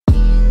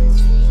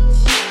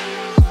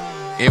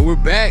And we're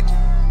back.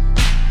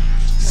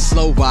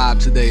 Slow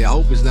vibe today. I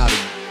hope it's not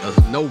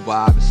a no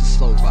vibe. It's a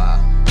slow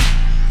vibe.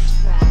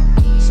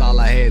 That's all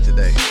I had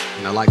today.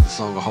 And I like the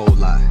song a whole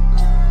lot.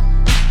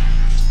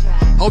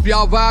 Hope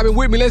y'all vibing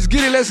with me. Let's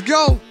get it. Let's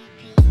go.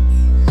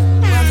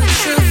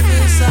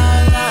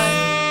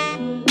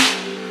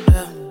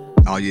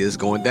 Oh yeah, it's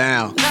going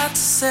down. Not to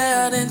say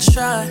I didn't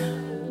try.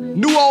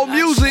 New old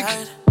music.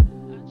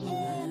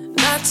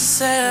 Not to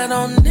say I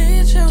don't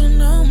need you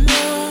no more.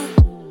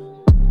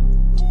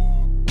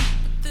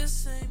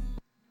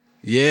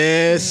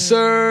 Yes,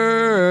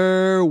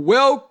 sir.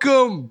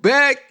 Welcome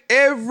back,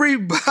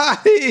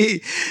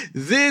 everybody.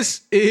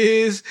 This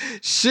is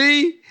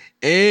She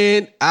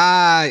and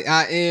I.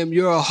 I am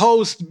your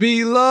host,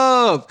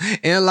 B-Love.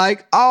 And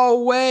like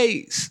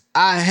always,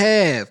 I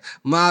have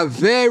my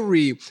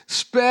very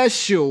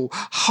special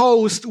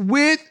host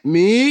with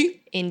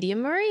me, India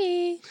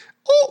Marie.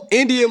 Oh,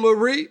 India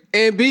Marie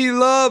and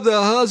B-Love,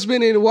 the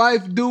husband and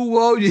wife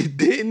duo you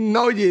didn't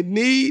know you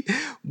need,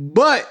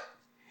 but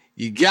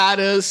you got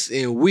us,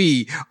 and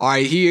we are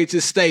here to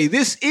stay.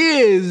 This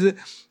is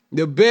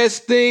the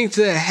best thing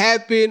to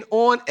happen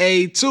on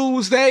a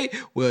Tuesday.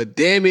 Well,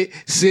 damn it,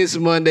 since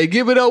Monday.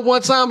 Give it up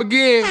one time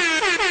again.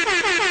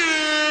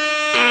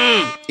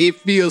 It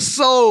feels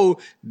so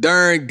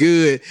darn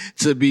good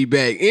to be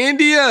back.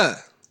 India.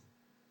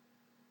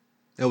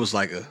 That was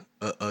like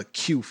a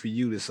cue for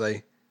you to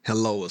say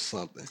hello or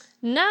something.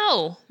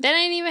 No, that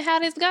ain't even how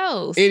this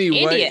goes. Anyway.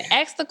 India,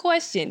 ask the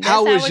question. That's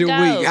how was your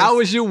goes. week? How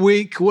was your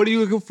week? What are you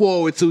looking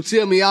forward to?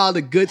 Tell me all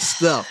the good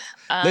stuff.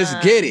 Let's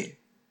get it.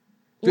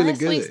 Feeling last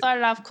good. week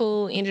started off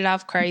cool, ended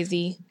off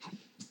crazy.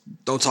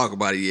 Don't talk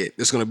about it yet.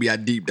 It's going to be our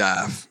deep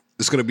dive.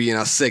 It's going to be in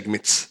our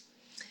segments.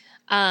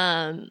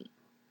 It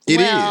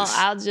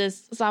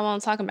is. I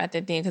won't talk about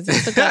that then because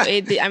it took up.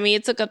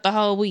 It took up the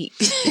whole week.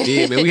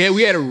 Yeah, man.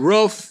 We had a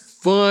rough,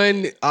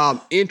 fun,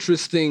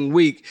 interesting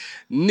week.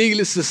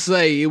 Needless to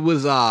say, it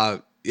was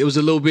a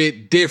little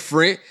bit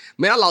different.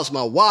 Man, I lost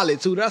my wallet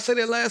too. Did I say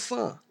that last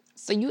song?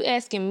 So you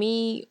asking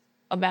me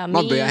about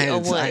my me bad. or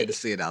what? I had to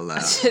say it out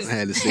loud.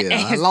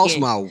 I lost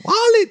my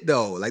wallet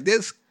though. Like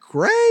that's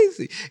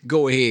crazy.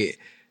 Go ahead.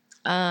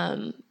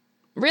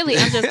 Really,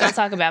 I'm just gonna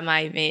talk about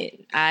my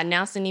event. I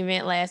announced an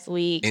event last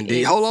week.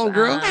 Indeed. Hold on,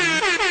 girl.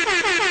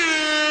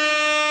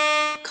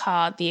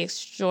 Called the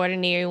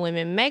Extraordinary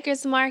Women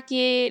Makers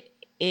Market.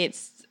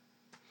 It's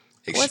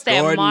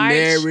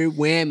Extraordinary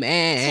Women.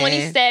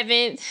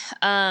 27th.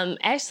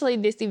 Actually,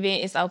 this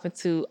event is open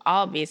to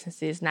all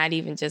businesses, not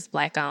even just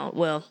black-owned.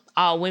 Well,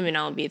 all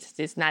women-owned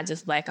businesses, not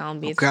just black-owned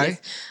businesses.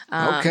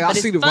 Okay, I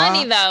see the It's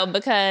funny, vibes. though,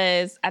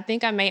 because I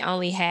think I may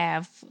only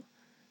have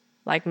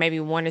like maybe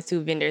one or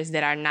two vendors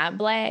that are not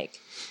black.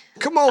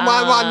 Come on,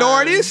 my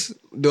minorities.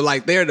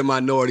 They're the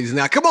minorities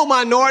now. Come on,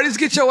 minorities.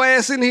 Get your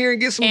ass in here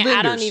and get some vendors.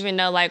 I don't even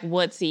know like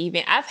what's the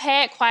event. I've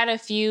had quite a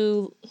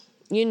few,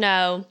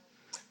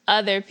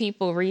 other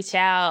people reach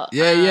out.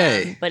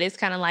 Yeah. But it's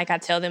kind of like I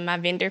tell them my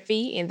vendor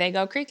fee and they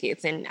go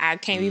crickets and I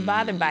can't be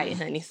bothered by it,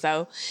 honey.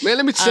 So, man,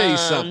 let me tell you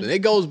something. It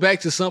goes back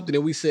to something that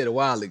we said a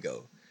while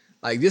ago.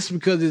 Like, just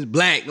because it's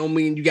black don't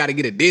mean you got to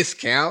get a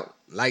discount.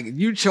 Like,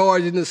 you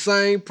charging the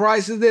same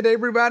prices that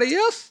everybody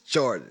else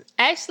charging.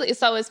 Actually,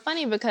 so it's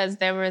funny because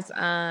there was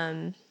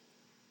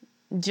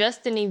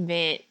just an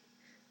event.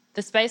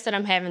 The space that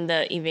I'm having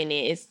the event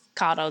in is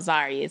called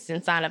Ozari. It's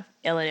inside of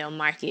L&L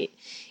Market.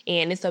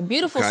 And it's a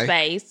beautiful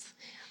space.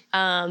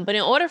 But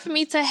in order for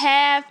me to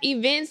have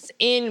events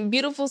in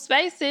beautiful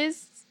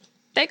spaces,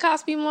 they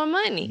cost me more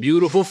money.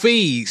 Beautiful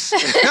fees.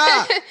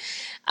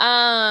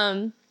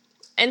 And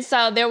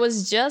so there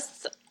was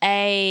just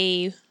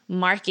a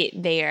market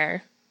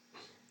there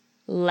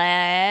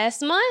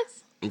last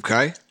month.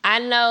 Okay. I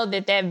know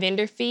that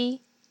vendor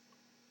fee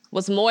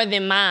was more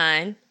than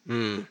mine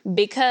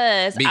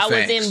because I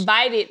was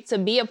invited to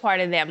be a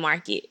part of that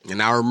market.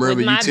 And I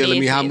remember you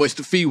telling me how much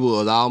the fee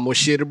was. I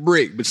almost shed a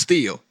brick, but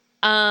still.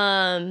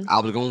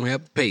 I was going to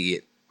have to pay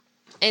it.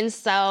 And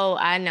so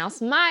I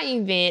announced my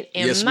event,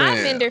 and my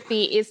vendor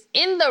fee is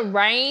in the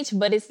range,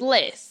 but it's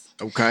less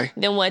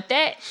than what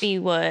that fee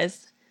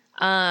was.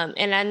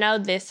 And I know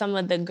that some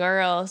of the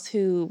girls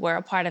who were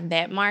a part of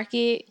that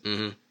market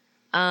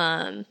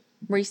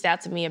reached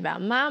out to me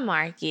about my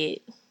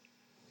market.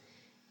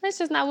 They're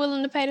just not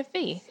willing to pay the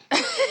fee.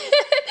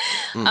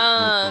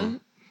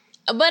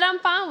 But I'm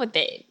fine with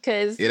that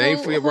because who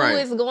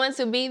is going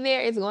to be there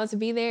is going to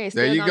be there. It's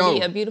still going to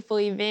be a beautiful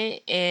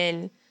event,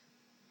 and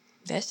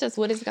that's just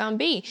what it's going to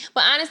be.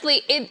 But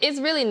honestly, it's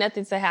really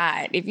nothing to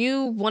hide. If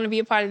you want to be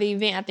a part of the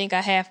event, I think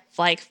I have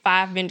like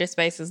 5 vendor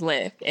spaces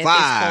left at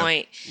this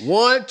point.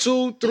 1,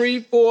 2, 3,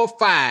 4,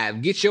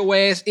 5. Get your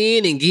ass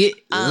in and get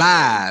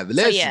live.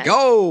 Let's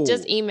go.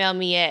 Just email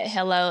me at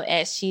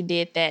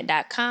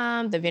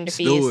hello@shedidthat.com. The vendor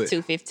fee is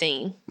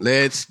 $215.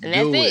 Let's do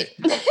it.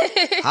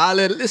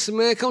 Holla, listen,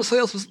 man, come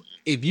sell some.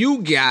 If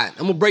you got, I'm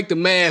going to break the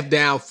math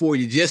down for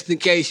you just in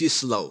case you're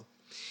slow.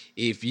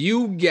 If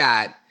you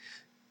got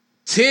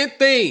 10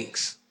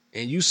 things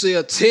and you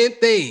sell 10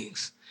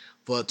 things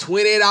for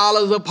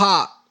 $20 a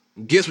pop,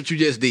 guess what you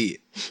just did?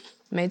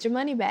 Made your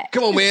money back.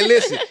 Come on, man.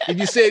 Listen, if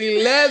you said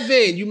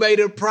 11, you made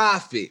a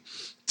profit.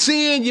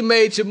 10, you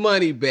made your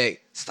money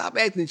back. Stop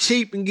acting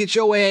cheap and get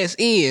your ass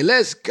in.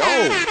 Let's go.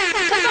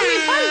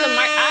 Because, part of the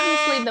market,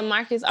 obviously the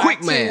markets are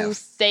to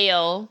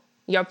sell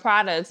your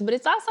products, but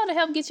it's also to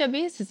help get your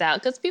business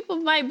out. Because people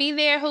might be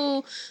there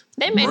who,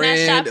 they may not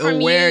shop from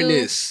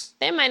you.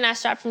 They might not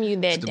shop from you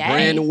that day.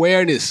 Brand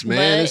awareness,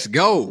 man. Let's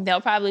go.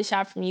 They'll probably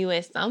shop from you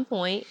at some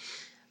point.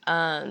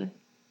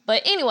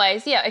 But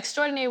anyways, yeah,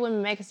 Extraordinary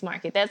Women Makers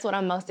Market. That's what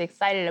I'm most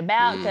excited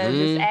about because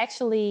it's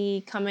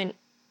actually coming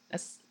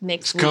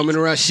next week. Coming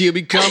around. She'll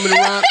be coming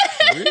around.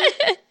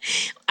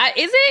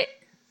 Is it?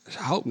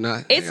 I hope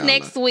not. It's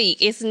next week.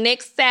 It's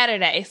next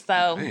Saturday.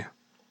 So,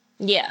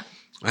 yeah.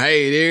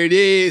 Hey, there it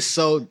is.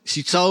 So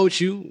she told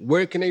you.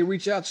 Where can they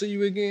reach out to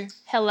you again?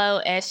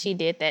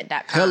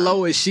 hello@shedidthat.com.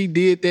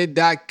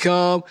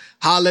 hello@shedidthat.com.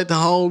 Holler at the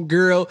home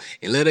girl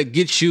and let her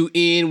get you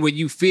in where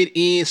you fit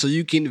in so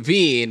you can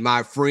win,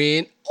 my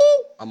friend.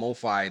 Ooh, I'm on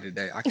fire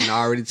today. I can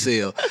already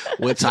tell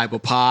what type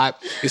of pod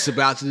it's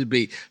about to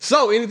be.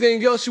 So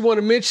anything else you want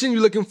to mention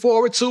you're looking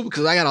forward to?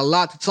 Because I got a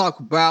lot to talk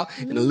about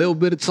and a little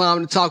bit of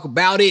time to talk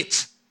about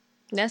it.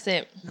 That's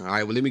it. All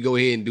right, well, let me go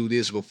ahead and do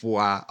this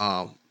before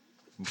I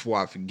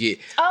forget.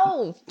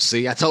 Oh.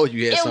 See, I told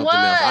you had something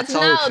else. I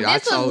told you.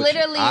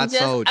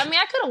 I mean,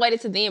 I could have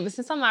waited to the end, but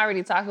since I'm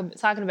already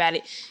talking about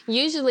it,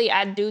 usually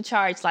I do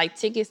charge like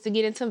tickets to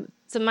get into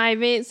my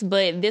events,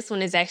 but this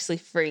one is actually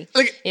free.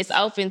 It's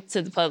open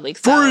to the public.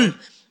 So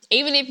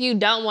even if you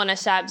don't want to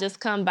shop, just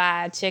come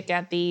by, check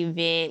out the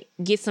event,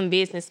 get some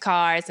business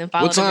cards, and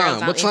follow the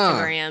girls on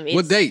Instagram.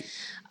 What date?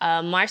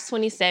 March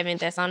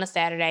 27th. That's on a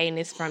Saturday, and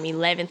it's from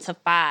 11 to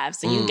 5.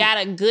 So you got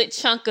a good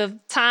chunk of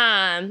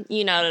time,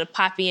 to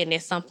pop in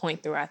at some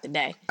point throughout the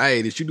day.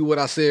 Hey, did you do what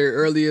I said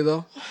earlier,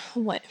 though?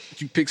 What?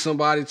 Did you pick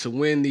somebody to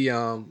win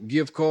the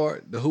gift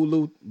card, the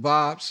Hulu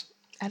vibes?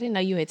 I didn't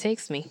know you had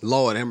texted me.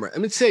 Lord, let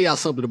me tell y'all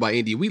something about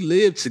India. We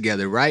live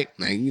together, right?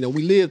 Like,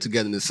 we live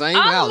together in the same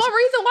house. One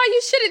reason why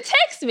you should have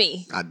texted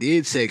me. I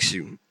did text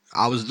you.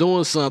 I was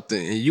doing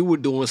something, and you were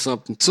doing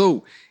something,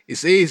 too.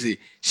 It's easy.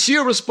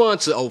 She'll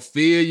respond to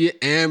Ophelia,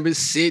 Amber,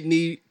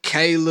 Sydney,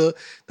 Kayla,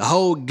 the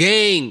whole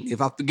gang.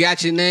 If I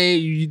forgot your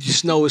name, you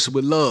just know it's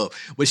with love.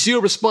 But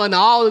she'll respond to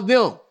all of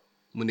them.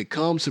 When it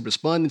comes to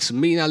responding to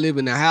me and I live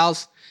in the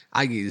house,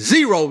 I get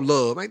zero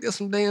love. Ain't that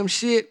some damn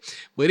shit?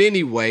 But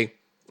anyway,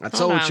 I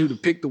told you to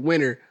pick the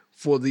winner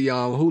for the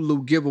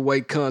Hulu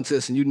giveaway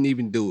contest, and you didn't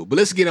even do it. But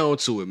let's get on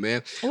to it,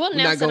 man. We'll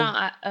announce it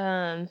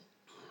on...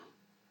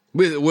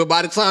 Well,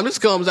 by the time this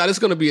comes out, it's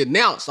going to be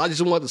announced. I just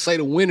want to say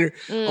the winner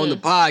on the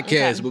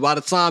podcast. Okay. But by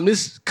the time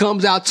this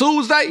comes out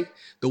Tuesday,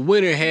 the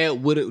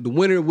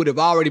winner would have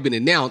already been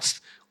announced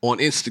on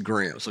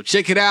Instagram. So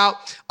check it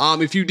out.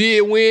 If you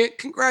did win,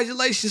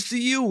 congratulations to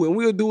you. And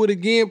we'll do it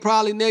again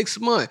probably next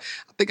month.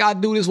 I think I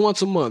do this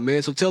once a month,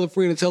 man. So tell a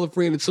friend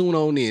to tune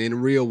on in a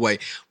real way.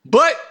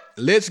 But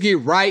let's get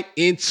right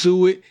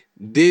into it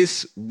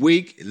this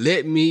week.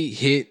 Let me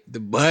hit the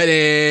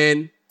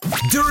button.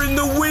 During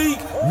the week,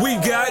 we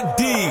got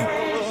deep.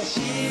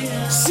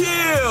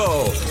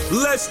 Chill.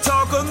 Let's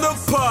talk on the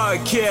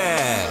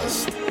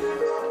podcast.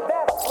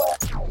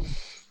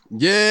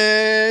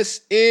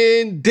 Yes,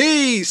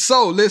 indeed.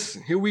 So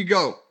listen, here we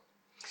go.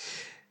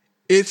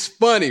 It's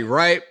funny,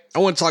 right? I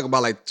want to talk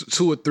about like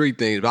 2 or 3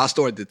 things, but I'll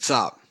start at the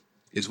top.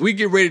 As we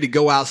get ready to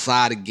go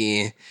outside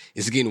again,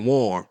 it's getting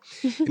warm.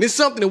 And it's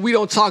something that we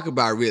don't talk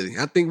about really.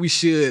 I think we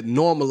should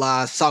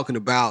normalize talking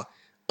about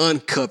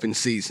uncuffing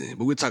season,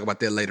 but we'll talk about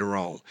that later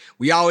on.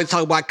 We always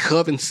talk about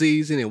cuffing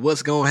season and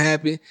what's going to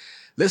happen.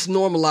 Let's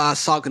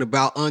normalize talking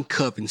about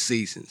uncuffing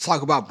season.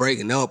 Talk about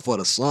breaking up for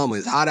the summer.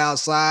 It's hot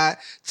outside.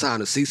 Time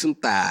to see some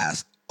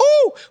thighs.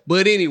 Ooh!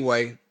 But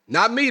anyway,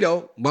 not me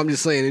though, but I'm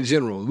just saying in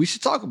general, we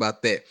should talk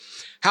about that.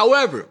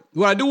 However,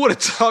 what I do want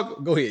to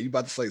talk... Go ahead, you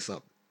about to say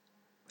something.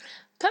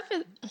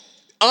 Cuffing...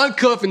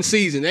 Uncuffing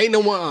season. Ain't no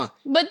one.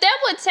 But that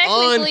would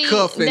technically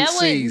uncuffing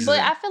season. But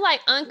I feel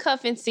like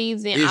uncuffing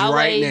season is always,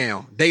 right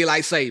now.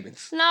 Daylight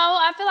savings. No,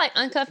 I feel like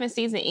uncuffing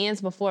season ends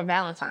before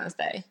Valentine's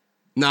Day.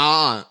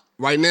 Nah,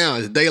 right now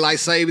it's daylight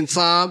saving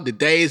time. The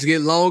days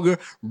get longer,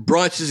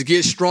 brunches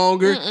get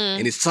stronger,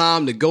 and it's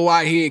time to go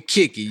out here and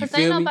kick it. You feel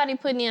me? Ain't nobody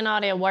putting in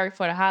all that work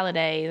for the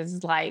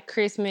holidays, like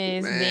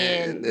Christmas,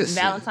 then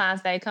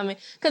Valentine's Day coming.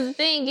 Because the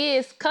thing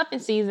is, cuffing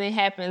season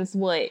happens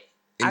what?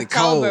 In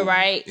October, the cold,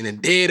 right? In the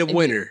dead of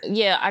winter.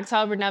 Yeah,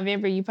 October,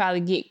 November, you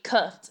probably get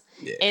cuffed.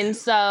 Yeah. And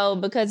so,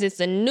 because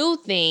it's a new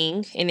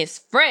thing and it's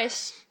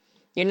fresh,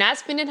 you're not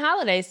spending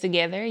holidays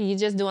together. You're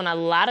just doing a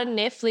lot of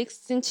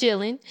Netflix and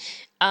chilling.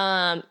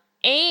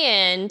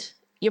 And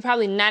you're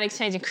probably not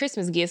exchanging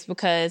Christmas gifts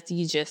because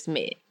you just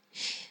met.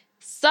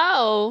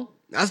 So,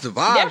 that's the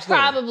vibe. They're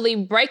probably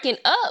breaking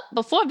up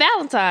before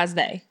Valentine's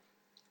Day.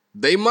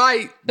 They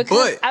might,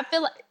 because I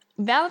feel like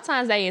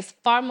Valentine's Day is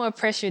far more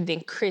pressure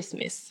than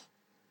Christmas.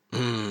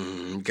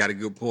 Got got a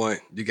good point.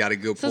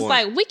 So it's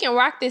like we can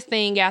rock this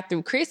thing out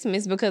through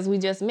Christmas because we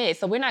just met.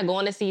 So we're not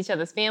going to see each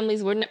other's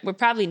families. We're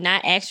probably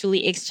not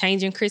actually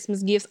exchanging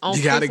Christmas gifts on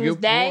Christmas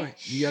Day.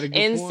 You got a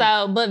good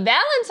point. But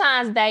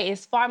Valentine's Day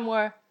is far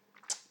more.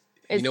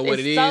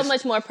 It's so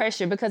much more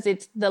pressure because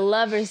it's the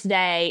Lover's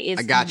Day.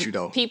 I got you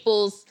though.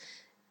 People's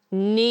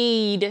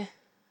need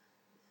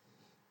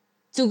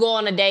to go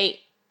on a date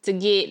to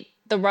get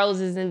the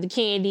roses and the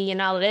candy and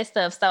all of that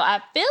stuff. So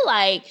I feel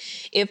like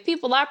if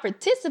people are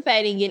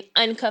participating in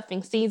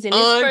uncuffing season,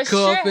 it's for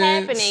sure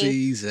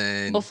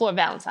happening before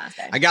Valentine's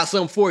Day. I got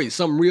something for you.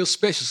 Something real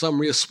special, something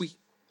real sweet.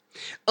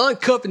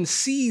 Uncuffing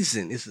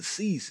season is a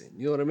season.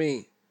 You know what I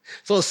mean?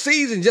 So a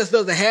season just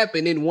doesn't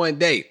happen in one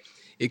day.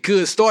 It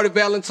could start at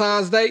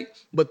Valentine's Day,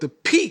 but the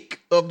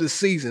peak of the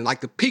season,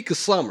 like the peak of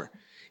summer,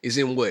 is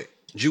in what?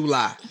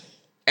 July.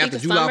 After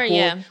July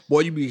 4th, boy,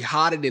 you be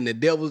hotter than the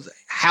devil's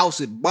house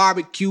at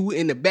barbecue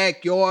in the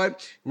backyard,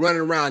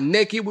 running around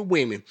naked with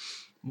women.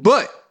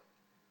 But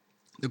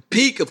the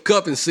peak of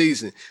cuffing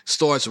season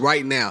starts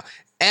right now.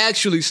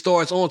 Actually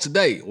starts on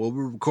today. Well,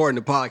 we're recording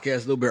the podcast a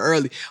little bit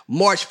early.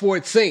 March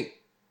 14th,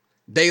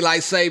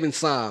 daylight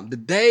savings time. The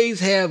days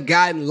have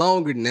gotten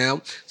longer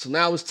now, so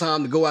now it's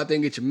time to go out there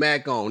and get your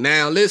Mac on.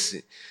 Now,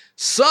 listen.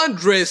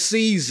 Sundress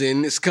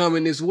season is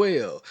coming as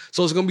well.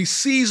 So it's going to be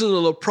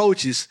seasonal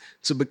approaches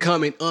to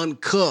becoming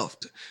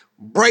uncuffed.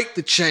 Break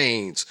the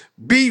chains.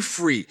 Be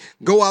free.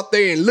 Go out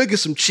there and look at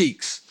some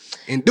cheeks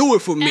and do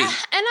it for me. And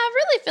I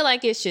really feel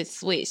like it should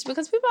switch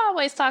because people are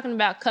always talking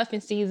about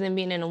cuffing season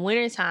being in the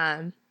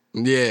wintertime.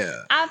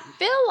 Yeah. I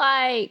feel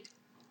like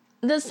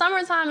the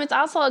summertime is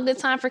also a good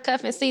time for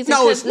cuffing season.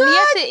 No, it's not.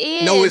 Yes, it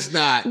is. No, it's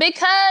not.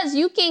 Because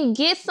you can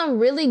get some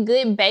really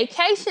good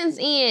vacations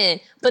in.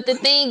 But the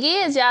thing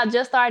is, y'all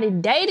just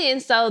started dating.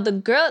 So the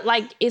girl,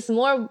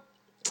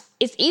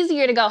 it's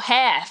easier to go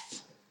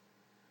half.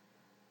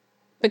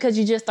 Because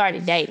you just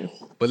started dating.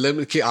 But all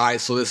right,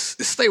 so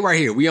let's stay right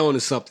here. We on to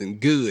something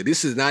good.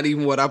 This is not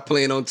even what I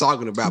plan on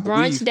talking about.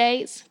 Brunch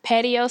dates,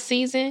 patio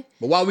season.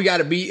 But why we got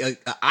to be an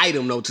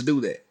item, though, to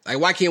do that?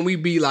 Like, why can't we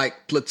be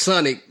like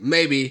platonic,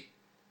 maybe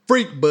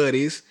freak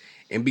buddies,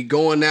 and be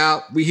going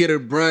out? We hit a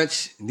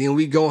brunch, and then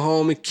we go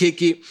home and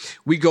kick it.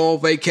 We go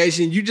on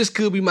vacation. You just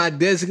could be my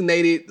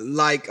designated,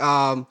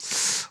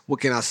 what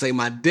can I say?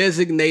 My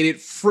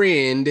designated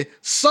friend,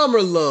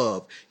 summer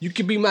love. You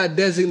could be my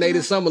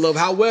designated summer love.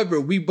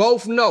 However, we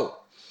both know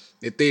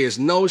that there's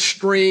no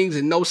strings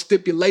and no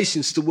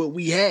stipulations to what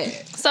we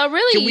had. So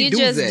really,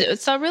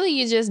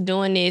 you're just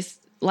doing this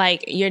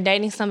like you're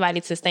dating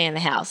somebody to stay in the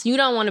house. You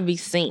don't want to be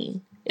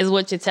seen, is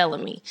what you're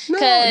telling me.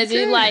 Because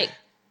you're like,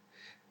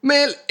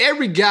 man,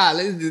 every guy,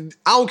 I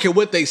don't care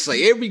what they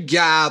say, every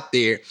guy out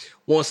there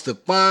wants to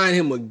find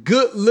him a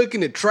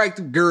good-looking,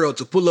 attractive girl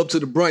to pull up to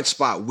the brunch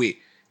spot with.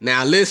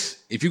 Now, listen,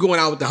 if you're going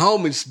out with the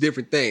homies, it's a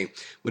different thing.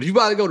 But if you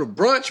about to go to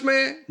brunch,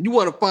 man, you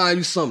want to find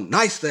you something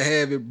nice to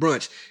have at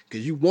brunch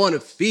because you want to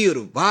feel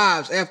the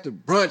vibes after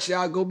brunch.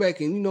 Y'all go back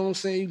and, you know what I'm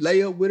saying, you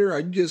lay up with her, or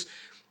you just...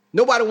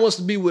 Nobody wants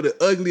to be with an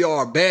ugly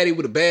or a baddie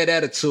with a bad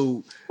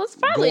attitude. Well, it's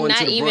probably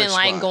not even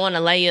like going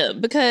to lay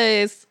up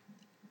because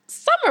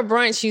summer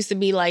brunch used to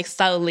be like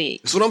so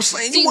lit. That's what I'm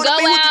saying. You go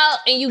out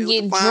and you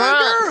get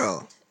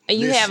drunk and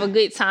you have a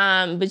good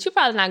time, but you're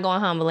probably not going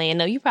home and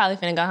laying up. You probably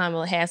finna go home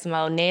and have some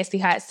old nasty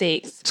hot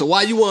sex. So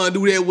why you want to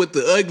do that with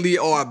the ugly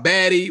or a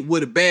baddie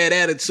with a bad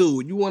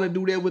attitude? You want to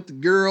do that with the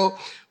girl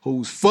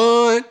who's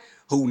fun,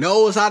 who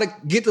knows how to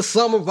get the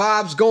summer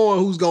vibes going,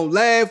 who's going to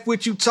laugh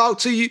with you, talk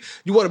to you.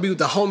 You want to be with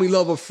the homie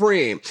lover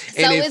friend.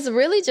 And it's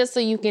really just so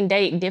you can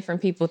date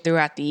different people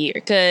throughout the year.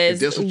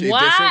 Because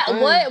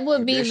what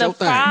would be the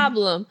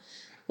problem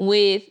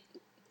with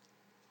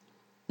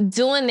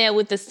doing that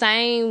with the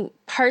same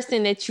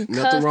person that you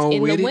cuffed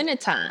in the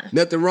wintertime?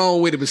 Nothing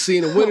wrong with it, but see,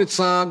 in the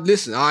wintertime,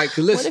 listen, all right,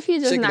 because listen. What if you're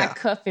just not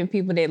cuffing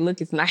people that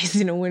look as nice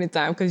in the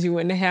wintertime because you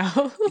in the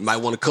house? You might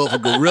want to cuff a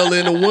gorilla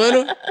in the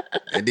winter,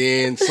 and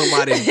then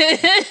somebody,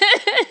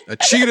 a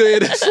cheetah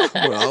in the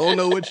summer. I don't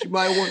know what you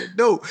might want to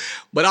do.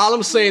 But all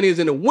I'm saying is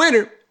in the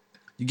winter,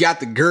 you got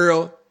the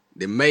girl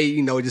that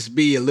may, just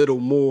be a little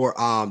more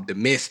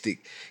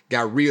domestic,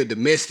 got real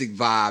domestic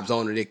vibes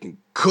on her that can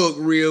cook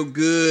real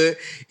good,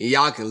 and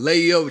y'all can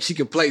lay up. She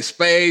can play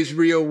spades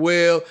real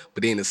well.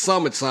 But in the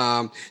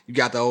summertime, you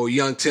got the old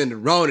young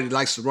tenderoni that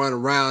likes to run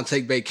around,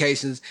 take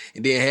vacations,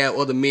 and then have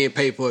other men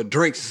pay for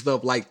drinks and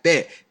stuff like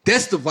that.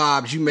 That's the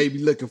vibes you may be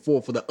looking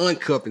for the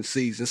uncuffing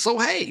season. So,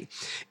 hey,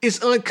 it's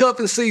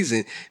uncuffing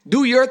season.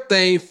 Do your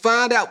thing,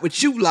 find out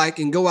what you like,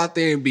 and go out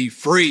there and be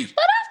free.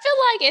 But I feel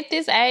like at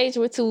this age,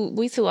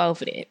 we too old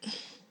for that.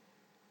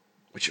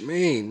 What you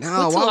mean?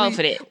 No, we're too old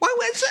for that.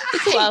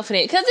 We're too old for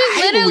that. Because it's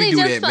literally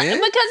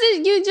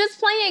you just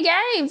playing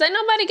games. Ain't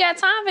nobody got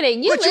time for that.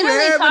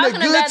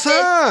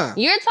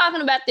 You're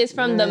talking about this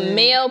from the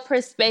male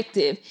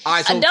perspective.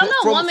 Right, so I don't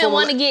know women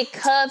want to get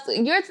cuffed.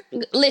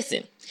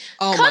 Listen.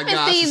 Oh my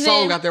God, season, the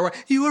song out there.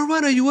 Right? You a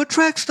runner, you a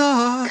track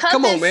star.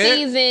 Come on, man.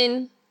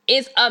 Season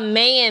is a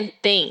man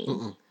thing.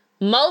 Mm-mm.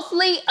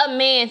 Mostly a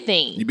man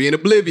thing. You being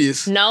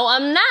oblivious. No,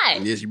 I'm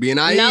not. Yes, you being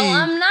naive. No,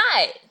 I'm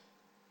not.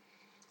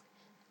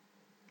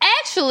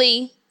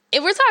 actually,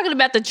 if we're talking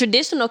about the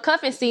traditional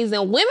cuffing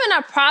season, women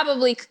are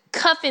probably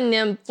cuffing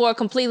them for a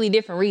completely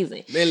different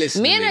reason.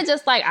 Men are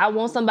just like, I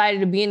want somebody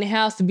to be in the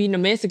house to be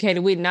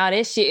domesticated with and all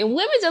that shit. And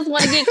women just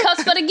want to get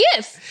cuffed for the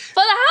gifts, for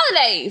the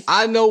holidays.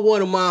 I know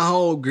one of my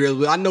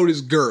homegirls, I know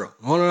this girl,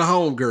 one of the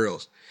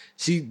homegirls.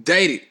 She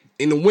dated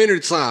in the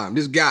wintertime,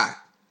 this guy.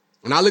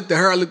 And I looked at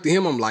her, I looked at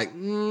him, I'm like,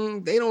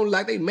 they don't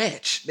like, they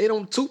match.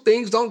 Two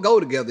things don't go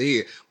together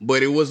here.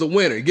 But it was the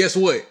winter. Guess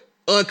what?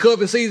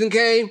 Uncuffing season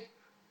came.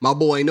 My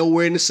boy ain't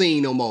nowhere in the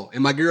scene no more.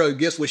 And my girl,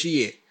 guess where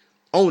she at?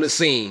 On the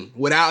scene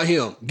without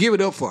him. Give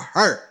it up for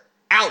her.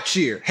 Out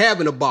here,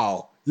 having a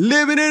ball.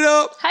 Living it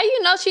up. How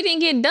you know she didn't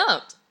get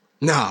dumped?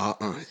 Nah.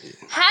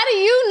 How do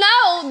you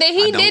know that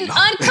he didn't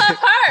uncuff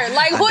her?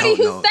 Like, what are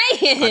you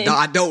saying?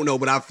 I don't know,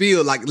 but I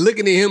feel like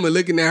looking at him and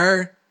looking at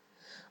her.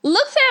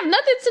 Looks have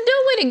nothing to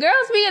do with it.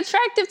 Girls be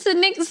attractive to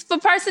niggas for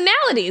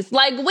personalities.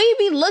 Like, we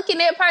be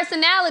looking at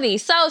personality.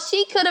 So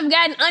she could have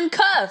gotten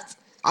uncuffed.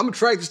 I'm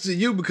attracted to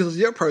you because of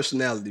your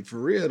personality, for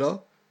real,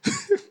 though.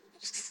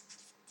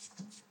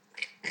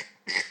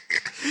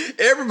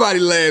 Everybody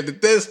laughed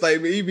at that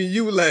statement. Even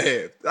you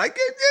laughed. Like,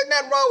 there's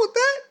nothing wrong with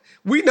that.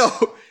 We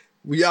know.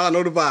 We all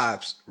know the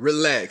vibes.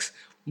 Relax.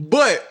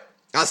 But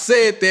I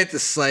said that to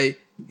say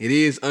it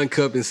is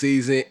uncuffing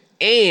season.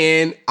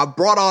 And I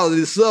brought all of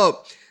this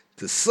up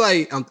to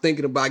say I'm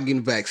thinking about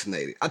getting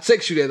vaccinated. I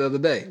texted you that the other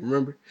day,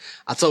 remember?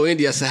 I told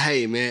Indy, I said,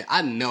 hey, man,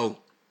 I know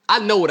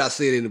what I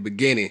said in the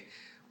beginning.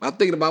 I'm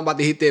thinking about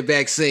to hit that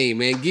vaccine,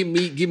 man. Give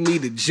me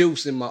the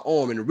juice in my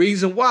arm. And the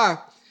reason why,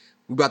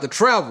 we about to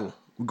travel.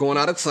 We're going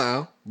out of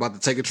town. About to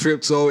take a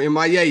trip to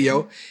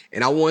MIA,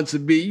 and I want to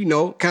be,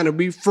 kind of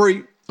be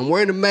free. I'm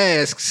wearing a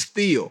mask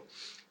still,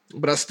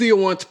 but I still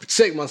want to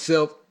protect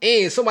myself.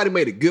 And somebody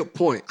made a good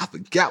point. I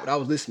forgot what I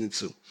was listening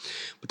to.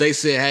 But they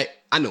said, hey,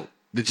 I know,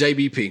 the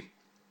JBP.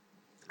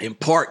 And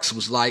Parks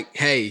was like,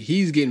 hey,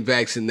 he's getting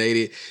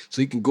vaccinated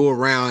so he can go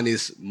around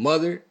his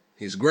mother,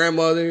 his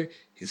grandmother,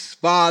 his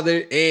father,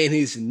 and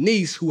his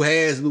niece who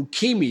has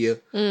leukemia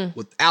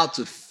without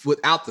the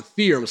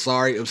fear,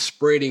 of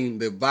spreading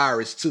the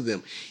virus to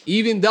them.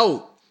 Even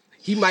though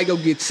he might go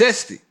get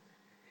tested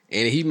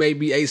and he may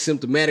be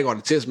asymptomatic or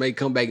the test may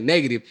come back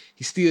negative,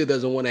 he still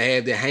doesn't want to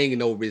have that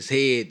hanging over his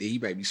head that he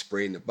might be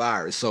spreading the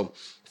virus. So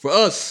for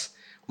us,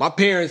 my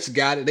parents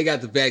got it. They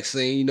got the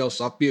vaccine,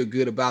 so I feel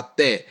good about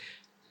that.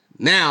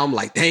 Now I'm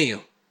like,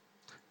 damn,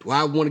 do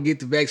I want to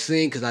get the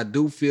vaccine? Because I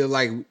do feel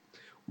like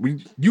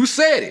you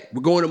said it.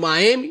 We're going to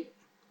Miami.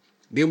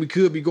 Then we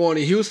could be going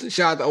to Houston.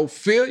 Shout out to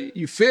Ophelia.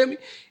 You feel me?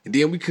 And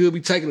then we could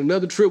be taking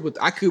another trip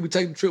I could be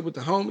taking a trip with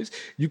the homies.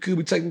 You could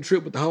be taking a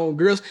trip with the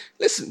homegirls.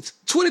 Listen,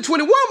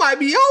 2021 might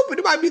be open.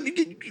 It might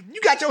be,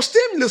 you got your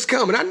stimulus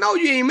coming. I know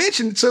you ain't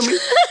mentioned it to me.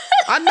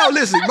 I know,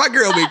 listen, my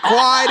girl be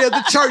quiet as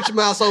the church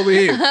mouse over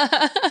here.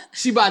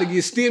 She about to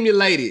get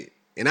stimulated.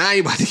 And I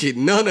ain't about to get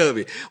none of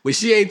it. But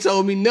she ain't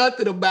told me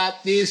nothing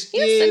about this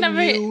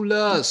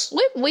stimulus.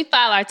 We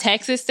file our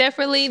taxes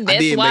separately. That's why. I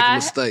did make a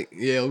mistake.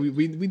 Yeah,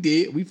 we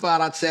did. We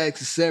filed our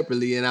taxes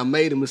separately, and I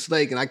made a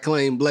mistake, and I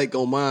claimed Blake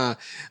on mine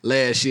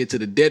last year to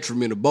the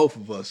detriment of both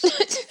of us.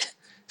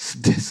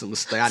 That's a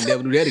mistake. I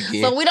never do that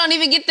again. So we don't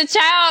even get the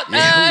child.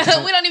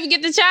 We don't even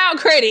get the child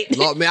credit.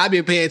 Lord, man, I've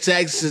been paying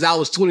taxes since I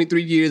was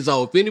 23 years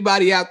old. If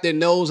anybody out there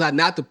knows how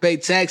not to pay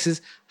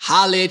taxes,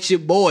 holla at your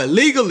boy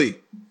legally.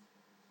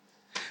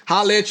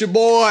 Holla at your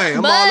boy.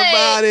 I'm all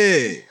about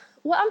it.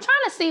 Well, I'm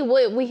trying to see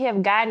what we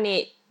have gotten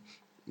it.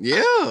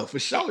 Yeah, for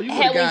sure. You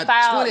would have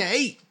got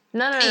 28.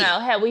 No.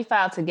 Had we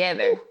filed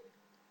together?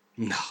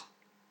 No.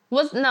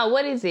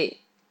 What is it?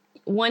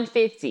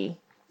 150.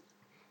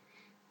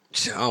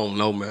 I don't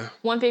know, man.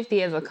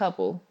 150 as a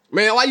couple.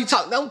 Man, why you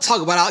don't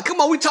talk about it.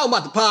 Come on, we talking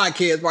about the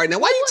podcast right now.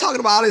 Why you talking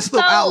about all this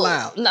stuff out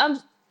loud?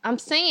 I'm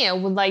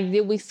saying,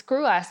 did we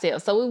screw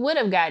ourselves? So we would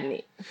have gotten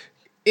it.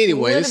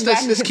 Anyway, let's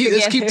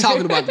keep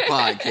talking about the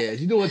podcast.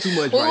 You're doing too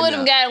much right now. We would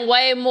have gotten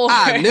way more.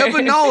 I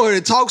never know her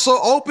to talk so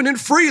open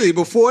and freely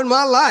before in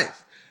my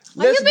life.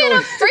 You're being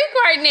a freak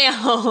right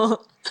now.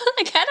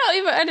 Like, I don't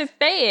even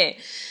understand.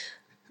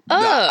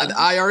 The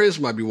IRS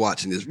might be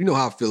watching this. You know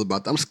how I feel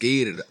about that. I'm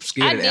scared of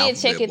I did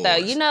check it,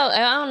 boys. Though.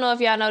 I don't know if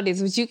y'all know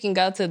this, but you can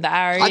go to the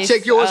IRS. I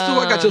checked yours, too.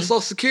 I got your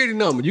social security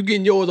number. You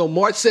getting yours on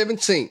March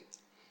 17th.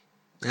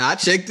 Now, I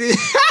checked it.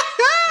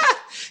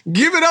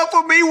 Give it up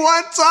for me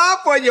one time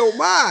for your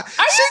mind.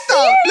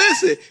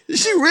 Listen,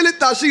 she really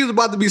thought she was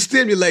about to be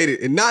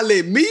stimulated and not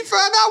let me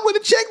find out when the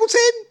check was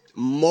hitting.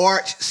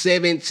 March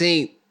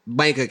 17th,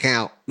 bank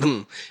account.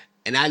 And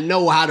I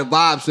know how the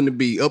vibe's finna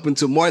be up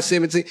until March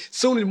 17th.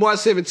 Soon as March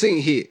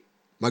 17th hit,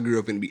 my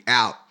girl finna be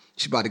out.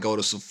 She about to go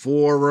to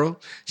Sephora.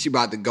 She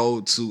about to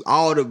go to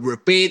all the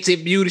Fancy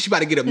Beauty. She about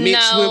to get a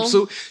mixed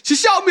swimsuit. She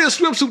showed me a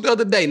swimsuit the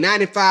other day,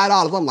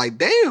 $95. I'm like,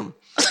 damn.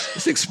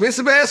 It's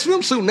expensive ass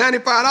swimsuit,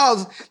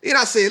 $95. Then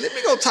I said, let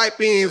me go type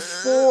in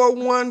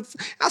 41.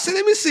 I said,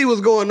 let me see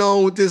what's going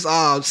on with this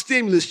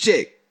stimulus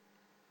check.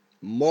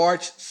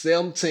 March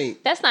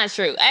 17th. That's not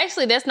true.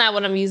 Actually, that's not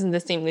what I'm using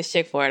the stimulus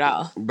check for at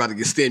all. I'm about to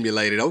get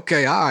stimulated.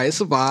 Okay, all right, it's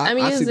a vibe. I'm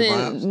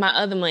using my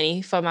other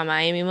money for my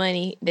Miami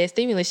money. That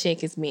stimulus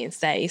check is being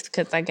saved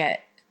because I'm planning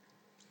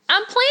a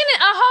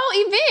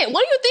whole event.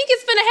 What do you think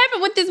is going to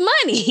happen with this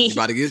money? You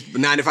about to get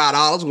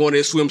 $95 going to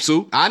a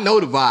swimsuit. I know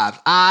the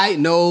vibes.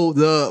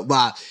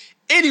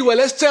 Anyway,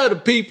 let's tell the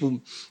people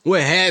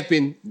what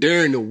happened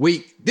during the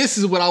week. This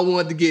is what I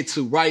wanted to get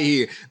to right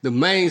here. The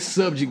main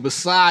subject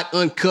beside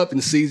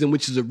uncuffing season,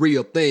 which is a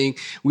real thing.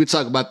 We'll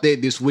talk about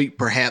that this week,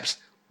 perhaps.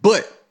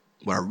 But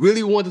what I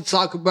really want to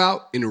talk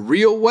about in a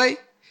real way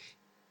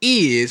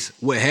is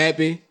what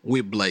happened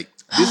with Blake.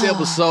 This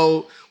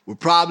episode will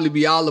probably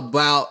be all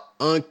about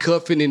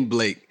uncuffing and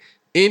Blake.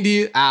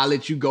 India, I'll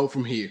let you go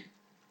from here.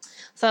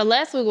 So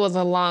last week was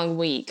a long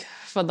week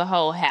for the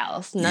whole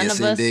house. None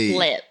of us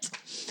slept.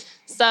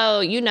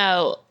 So,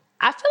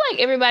 I feel like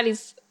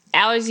everybody's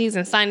allergies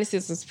and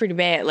sinuses was pretty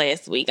bad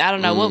last week. I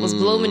don't know what was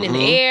blooming in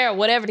the air or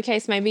whatever the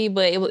case may be,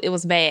 but it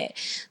was bad.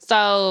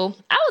 So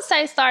I would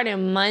say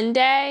starting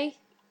Monday.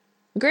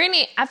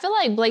 Granted, I feel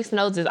like Blake's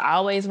nose is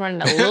always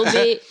running a little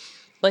bit,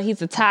 but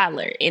he's a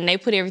toddler and they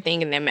put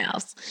everything in their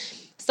mouths.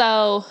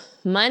 So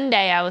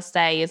Monday, I would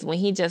say, is when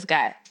he just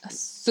got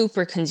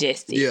super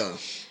congested. Yeah.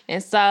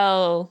 And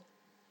so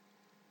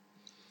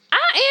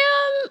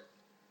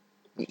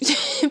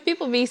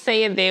people be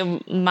saying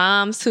that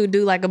moms who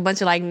do like a bunch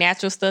of like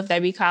natural stuff, they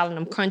be calling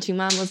them crunchy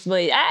mamas,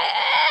 but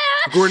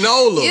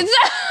granola.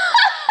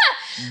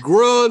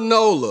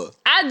 Granola.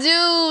 I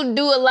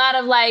do a lot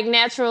of like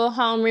natural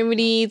home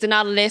remedies and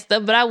all of that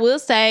stuff, but I will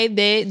say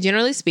that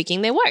generally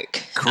speaking, they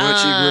work.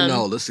 Crunchy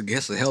granola.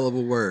 That's a hell of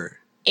a word.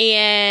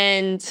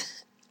 And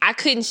I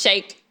couldn't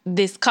shake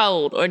this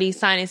cold or these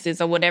sinuses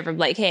or whatever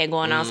Blake had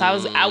going on. So I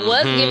was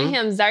giving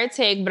him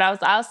Zyrtec, but I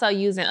was also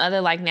using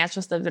other like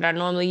natural stuff that I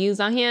normally use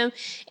on him,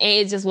 and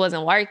it just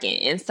wasn't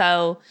working. And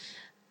so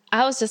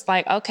I was just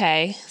like,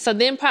 okay. So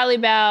then probably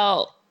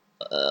about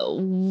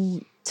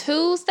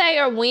Tuesday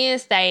or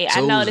Wednesday,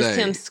 I noticed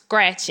him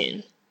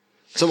scratching.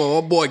 Some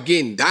of my boy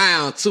getting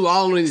down too,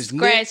 all in his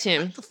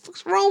scratching. What the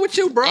fuck's wrong with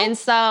you, bro? And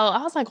so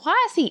I was like,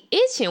 why is he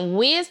itching?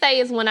 Wednesday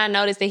is when I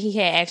noticed that he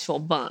had actual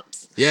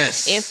bumps.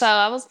 Yes. And so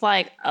I was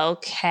like,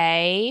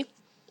 okay.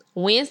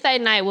 Wednesday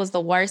night was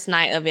the worst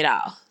night of it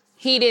all.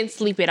 He didn't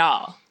sleep at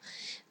all.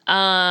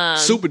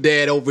 Super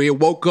dad over here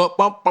woke up.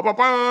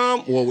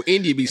 Well,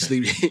 India be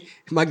sleeping.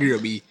 My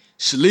girl be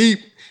sleep.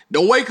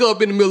 Don't wake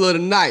up in the middle of the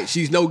night.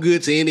 She's no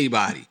good to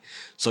anybody.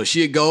 So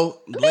she'll go,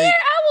 Blake. There,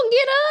 I will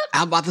get up.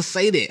 I'm about to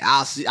say that.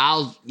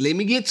 I'll let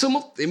me get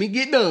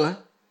done.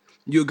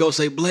 You'll go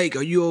say, Blake,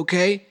 are you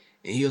okay?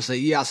 And he'll say,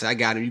 yeah. I'll say, I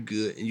got him. You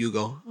good? And you'll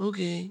go,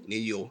 okay. And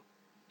then you'll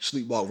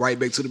sleepwalk right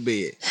back to the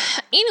bed.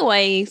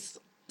 Anyways,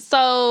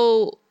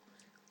 so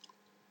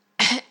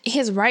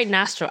his right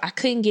nostril, I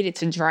couldn't get it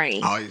to drain.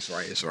 Oh, it's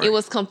right. It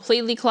was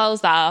completely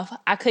closed off.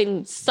 I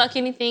couldn't suck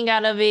anything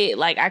out of it.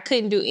 Like, I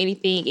couldn't do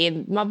anything.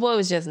 And my boy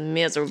was just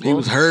miserable. He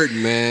was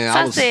hurting, man. So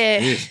I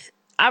said,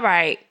 all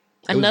right,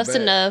 enough's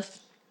enough.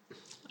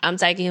 I'm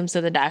taking him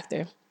to the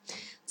doctor.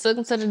 Took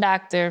him to the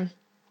doctor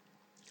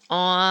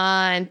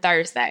on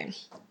Thursday.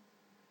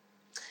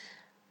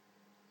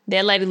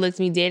 That lady looked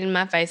me dead in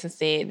my face and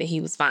said that he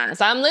was fine.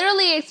 So I'm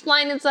literally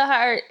explaining to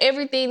her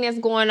everything that's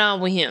going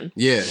on with him.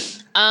 Yeah.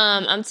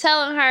 I'm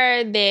telling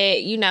her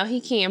that,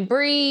 he can't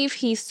breathe.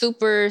 He's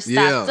super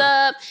stopped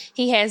up.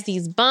 He has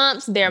these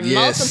bumps. They're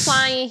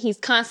multiplying. He's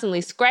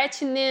constantly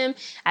scratching them.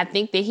 I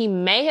think that he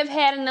may have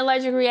had an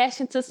allergic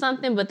reaction to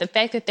something, but the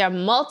fact that they're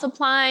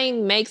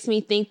multiplying makes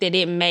me think that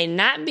it may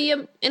not be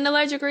an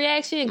allergic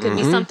reaction. It could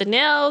be something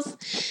else.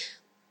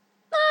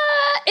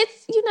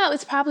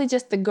 It's probably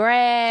just the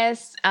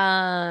grass.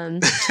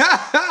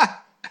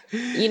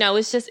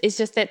 It's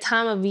just that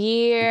time of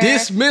year.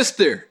 Dismissed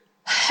her.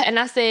 And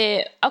I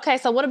said, okay,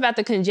 so what about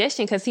the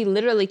congestion? Because he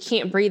literally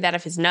can't breathe out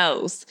of his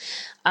nose.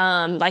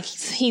 Like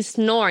he's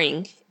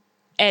snoring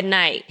at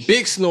night.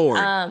 Big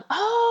snoring.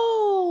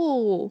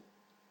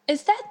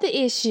 Is that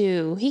the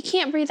issue? He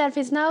can't breathe out of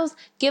his nose?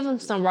 Give him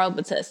some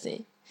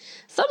Robitussin.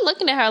 So I'm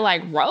looking at her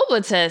like,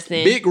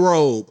 Robitussin? Big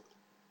robe.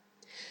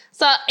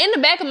 So in the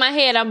back of my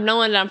head, I'm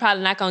knowing that I'm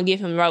probably not going to give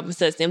him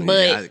Robitussin,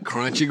 but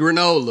crunchy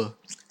granola.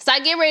 So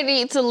I get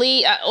ready to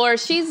leave, or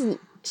she's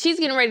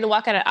getting ready to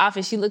walk out of the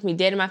office. She looked me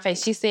dead in my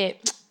face. She said,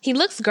 "He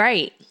looks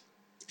great."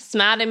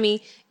 Smiled at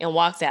me and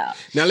walked out.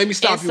 Now let me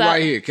stop you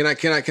right here. Can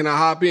I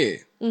hop in?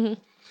 Mm-hmm.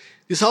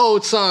 This whole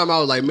time I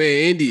was like, man,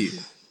 India,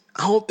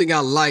 I don't think I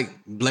like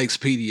Blake's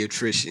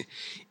pediatrician.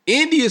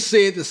 India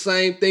said the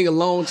same thing a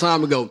long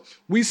time ago.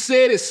 We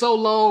said it so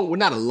long, well,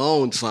 not a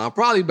long time,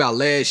 probably about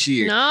last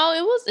year. No,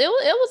 it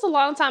was a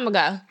long time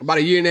ago. About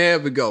a year and a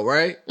half ago,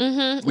 right?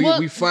 Mm-hmm.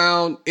 We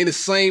found in the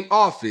same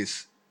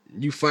office,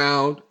 you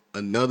found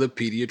another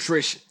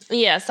pediatrician.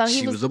 Yeah, so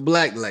she was a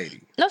black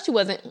lady. No, she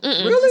wasn't.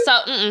 Mm-mm.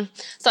 Really?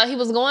 So he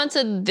was going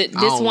to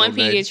this one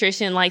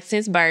pediatrician like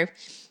since birth.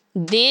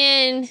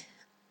 Then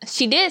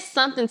she did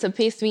something to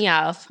piss me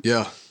off.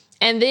 Yeah.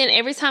 And then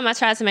every time I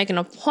tried to make an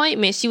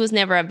appointment, she was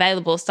never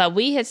available. So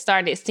we had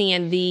started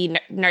seeing the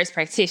nurse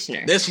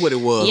practitioner. That's what it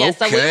was. Yeah, okay.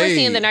 So we were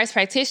seeing the nurse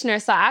practitioner.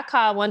 So I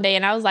called one day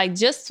and I was like,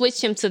 just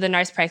switch him to the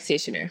nurse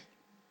practitioner.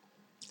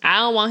 I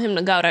don't want him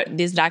to go to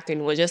this doctor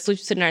anymore. Just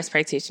switch to the nurse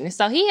practitioner.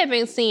 So he had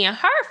been seeing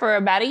her for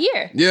about a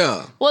year.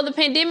 Yeah. Well, the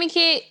pandemic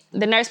hit,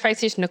 the nurse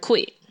practitioner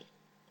quit.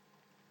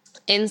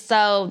 And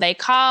so they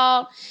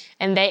called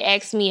and they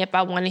asked me if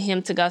I wanted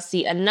him to go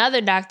see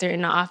another doctor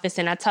in the office.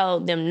 And I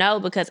told them no,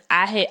 because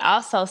I had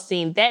also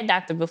seen that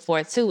doctor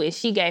before too. And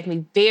she gave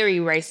me very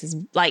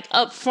racist, like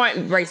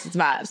upfront racist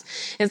vibes.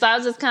 And so I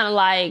was just kind of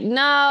like,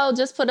 no,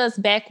 just put us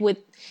back with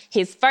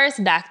his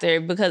first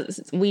doctor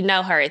because we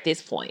know her at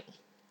this point.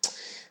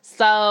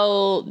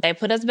 So they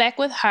put us back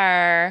with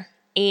her,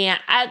 and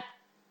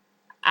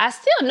I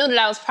still knew that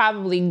I was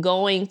probably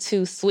going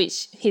to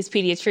switch his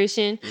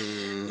pediatrician.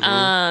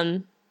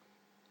 Mm-hmm.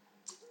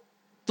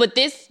 But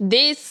this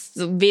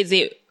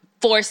visit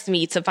forced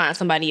me to find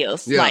somebody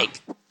else,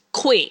 like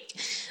quick.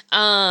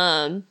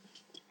 So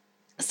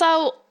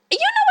you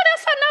know what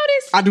else I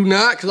noticed? I do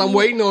not, because I'm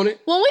waiting on it.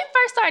 When we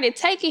first started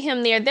taking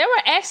him there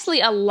were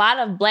actually a lot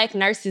of black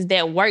nurses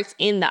that worked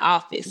in the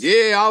office.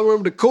 Yeah, I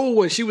remember the cool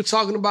one. She was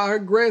talking about her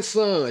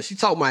grandson. She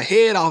talked my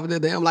head off of that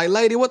day. I'm like,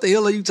 lady, what the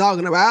hell are you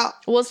talking about?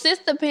 Well, since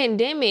the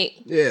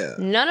pandemic,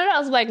 none of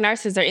those black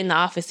nurses are in the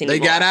office anymore.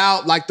 They got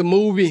out like the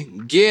movie,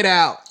 Get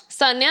Out.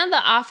 So now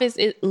the office,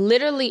 it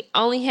literally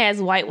only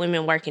has white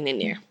women working in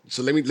there.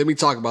 So let me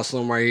talk about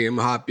something right here. I'm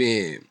gonna hop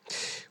in.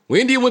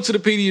 When India went to the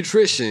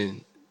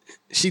pediatrician,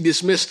 she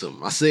dismissed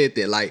him. I said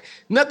that, like,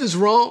 nothing's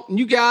wrong.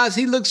 You guys,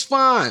 he looks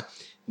fine.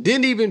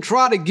 Didn't even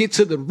try to get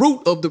to the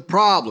root of the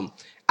problem.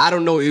 I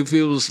don't know if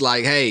it was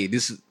like, hey,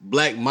 this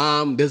black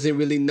mom doesn't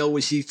really know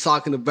what she's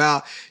talking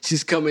about.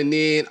 She's coming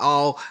in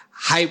all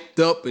hyped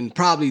up and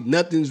probably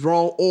nothing's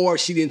wrong, or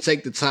she didn't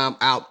take the time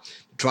out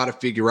to try to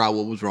figure out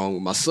what was wrong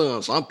with my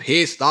son. So I'm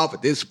pissed off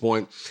at this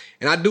point.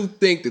 And I do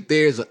think that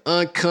there's an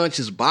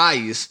unconscious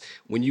bias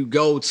when you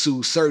go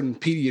to certain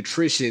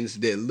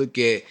pediatricians that look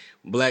at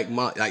like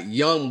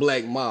young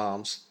black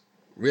moms,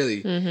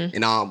 really,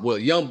 and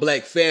young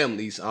black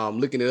families,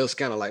 looking at us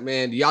kind of like,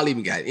 man, do y'all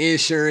even got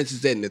insurance?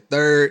 Is that in the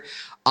third?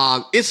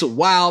 It's a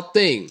wild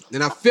thing,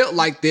 and I felt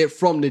like that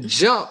from the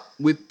jump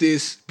with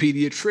this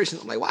pediatrician.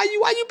 I'm like, why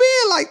you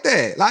being like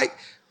that? Like,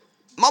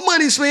 my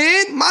money's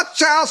spent, my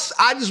child.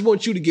 I just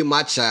want you to give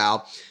my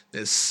child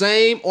the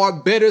same or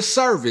better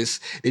service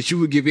that you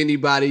would give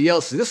anybody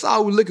else. That's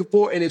all we're looking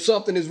for. And if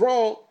something is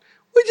wrong,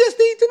 we just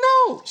need to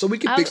know so we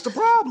can fix the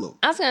problem.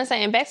 I was going to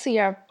say, and back to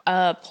your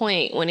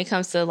point when it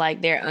comes to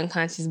like their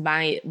unconscious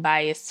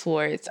bias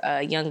towards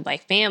young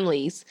black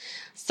families.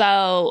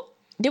 So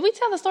did we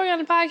tell the story on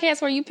the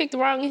podcast where you picked the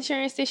wrong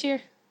insurance this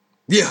year?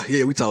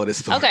 Yeah, we told this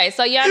story. Okay,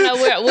 so y'all know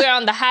we're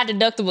on the high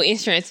deductible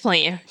insurance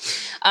plan.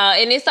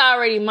 And it's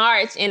already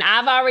March, and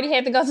I've already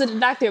had to go to the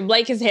doctor.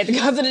 Blake has had to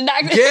go to the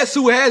doctor. Guess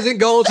who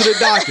hasn't gone to the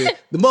doctor?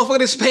 The motherfucker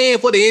that's paying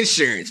for the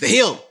insurance.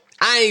 Him.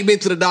 I ain't been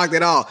to the doctor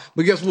at all.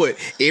 But guess what?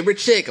 Every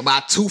check,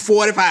 about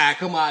 $245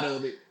 come out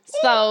of it.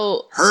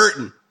 So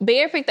hurting.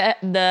 Bear picked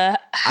the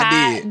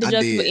high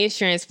deductible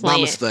insurance plan.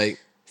 My mistake.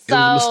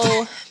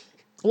 So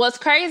what's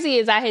crazy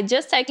is I had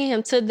just taken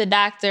him to the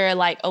doctor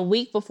like a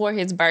week before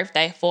his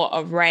birthday for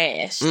a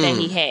rash that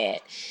he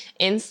had.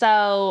 And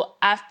so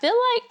I feel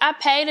like I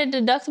paid a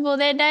deductible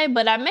that day,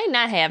 but I may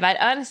not have. I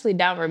honestly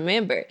don't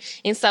remember.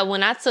 And so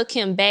when I took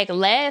him back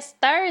last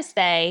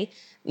Thursday,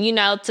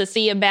 to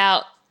see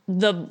about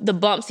the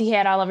bumps he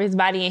had all over his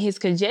body and his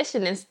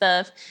congestion and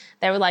stuff,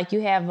 they were like,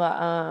 you have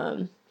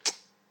an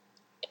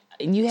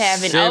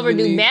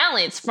overdue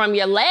balance from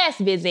your last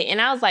visit.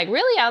 And I was like,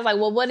 really? I was like,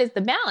 well, what is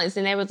the balance?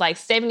 And they was like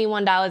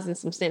 $71 and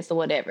some cents or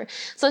whatever.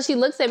 So she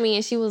looks at me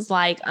and she was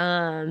like,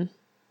 do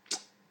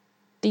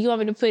you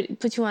want me to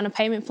put you on a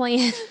payment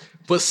plan?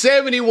 For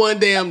 $71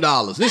 damn.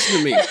 Listen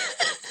to me.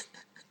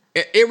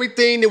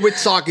 Everything that we're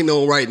talking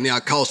on right now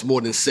costs more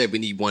than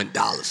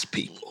 $71,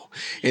 people.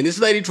 And this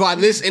lady tried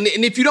this, and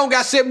if you don't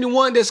got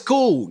 71, that's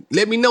cool.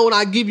 Let me know, and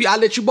I'll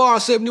let you borrow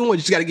 71. You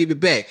just got to give it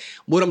back.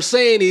 What I'm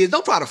saying is,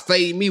 don't try to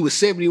fade me with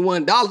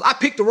 $71. I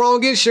picked the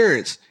wrong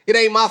insurance. It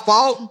ain't my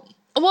fault.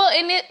 Well,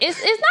 and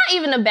it's not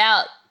even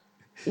about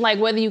like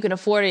whether you can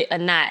afford it or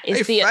not.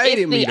 It's the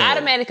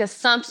automatic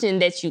assumption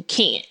that you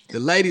can't. The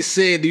lady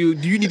said, do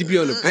you need to be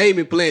on the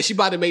payment plan? She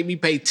about to make me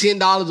pay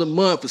 $10 a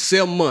month for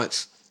 7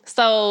 months.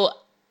 So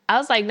I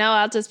was like, no,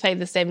 I'll just pay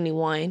the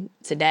 71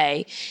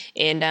 today.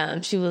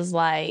 And she was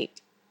like,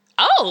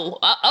 oh,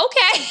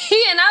 okay.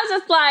 And I was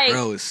just like,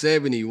 bro, it's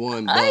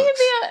 $71. Oh, you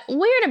be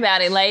weird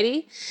about it,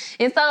 lady.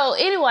 And so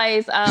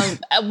anyways,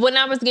 when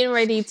I was getting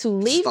ready to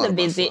leave the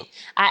visit,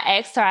 I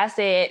asked her, I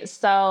said,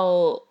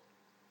 so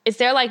is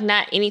there like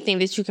not anything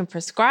that you can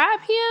prescribe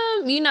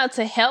him,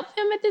 to help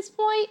him at this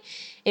point?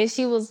 And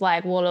she was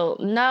like, well,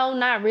 no,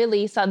 not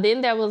really. So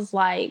then there was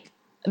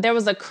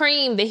a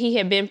cream that he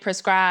had been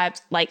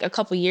prescribed like a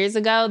couple years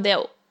ago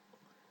that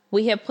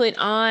we had put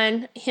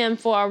on him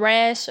for a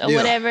rash or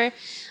whatever.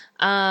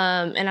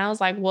 And I was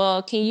like,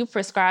 well, can you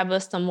prescribe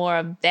us some more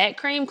of that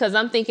cream? Because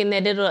I'm thinking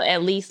that it'll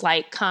at least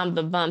like calm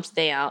the bumps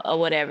down or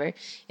whatever.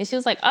 And she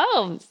was like,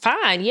 oh,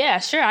 fine. Yeah,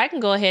 sure. I can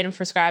go ahead and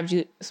prescribe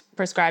you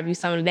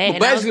some of that. Well, and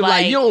basically,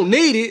 like, you don't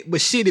need it,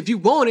 but shit, if you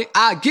want it,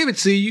 I'll give it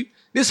to you.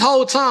 This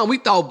whole time, we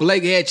thought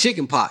Blake had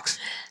chicken pox.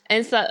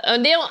 And then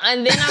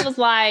I was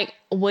like,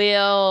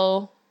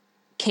 well,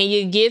 can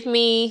you give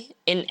me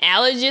an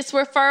allergist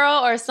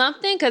referral or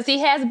something? Because he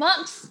has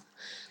bumps.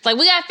 Like,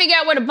 we got to figure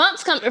out where the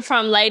bumps coming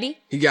from, lady.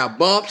 He got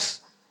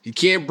bumps. He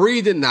can't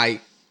breathe at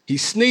night.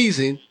 He's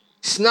sneezing,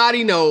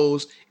 snotty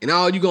nose, and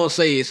all you going to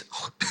say is,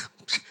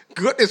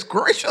 goodness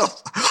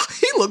gracious,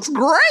 he looks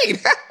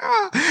great.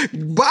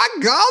 By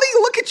golly,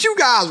 look at you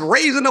guys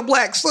raising the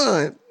black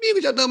sun. You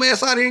get your dumb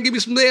ass out here and give me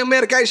some damn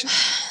medication.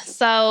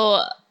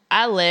 So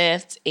I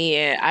left,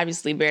 and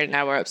obviously Bear and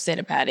I were upset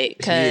about it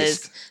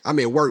because I'm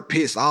at work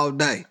pissed all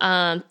day.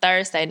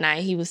 Thursday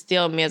night, he was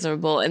still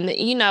miserable. And,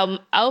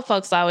 old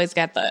folks always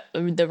got the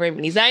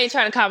remedies. I ain't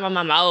trying to call my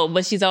mama old,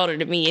 but she's older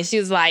than me. And she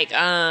was like,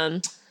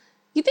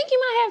 you think you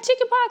might have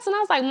chicken pox? And I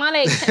was like, Mom,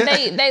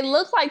 they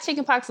look like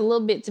chicken pox a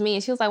little bit to me.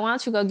 And she was like, why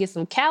don't you go get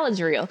some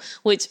Caladryl?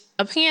 Which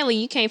apparently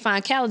you can't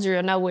find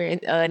Caladryl nowhere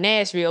in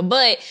Nashville.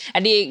 But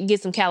I did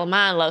get some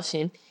calamine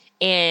lotion.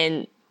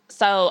 And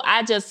so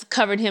I just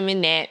covered him in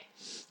that.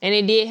 And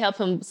it did help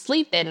him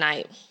sleep that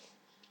night.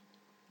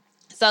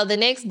 So the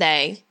next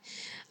day,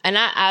 and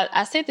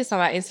I said this on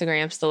my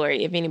Instagram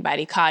story if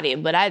anybody caught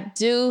it, but I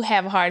do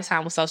have a hard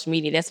time with social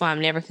media. That's why I'm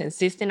never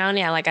consistent on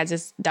it. I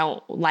just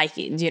don't like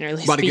it,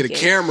 generally about speaking. To get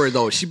a camera,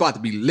 though. She about to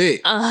be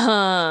lit.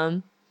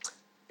 But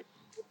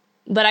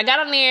I got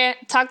on there,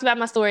 talked about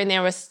my story, and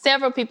there were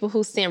several people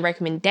who sent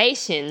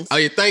recommendations. Oh,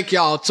 yeah, thank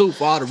y'all, too,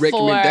 for all the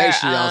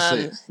recommendations y'all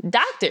sent.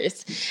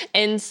 Doctors.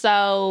 And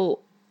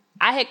so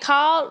I had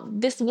called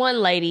this one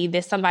lady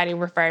that somebody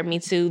referred me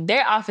to.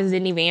 Their office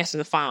didn't even answer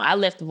the phone. I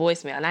left a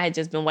voicemail, and I had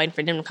just been waiting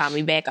for them to call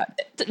me back.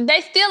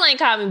 They still ain't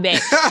called me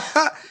back.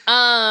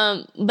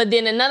 But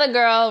then another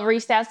girl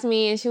reached out to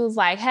me, and she was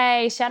like,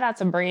 hey, shout out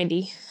to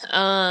Brandy.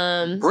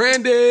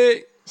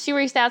 Brandy! She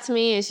reached out to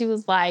me, and she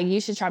was like, you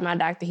should try my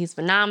doctor. He's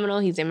phenomenal.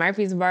 He's in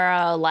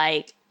Murfreesboro.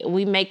 Like,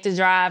 we make the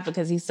drive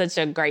because he's such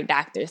a great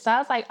doctor. So I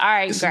was like, all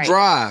right, it's great. It's a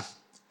drive.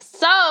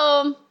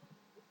 So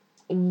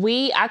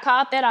I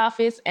called that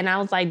office, and I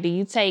was like, do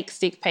you take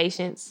sick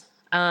patients,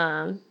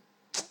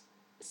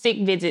 sick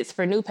visits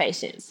for new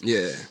patients?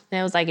 Yeah. And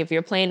I was like, if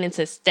you're planning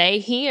to stay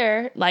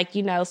here, like,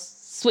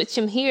 switch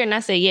him here. And I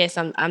said, yes,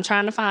 I'm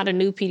trying to find a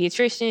new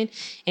pediatrician.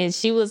 And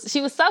she was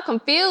so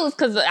confused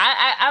because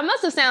I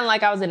must have sounded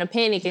like I was in a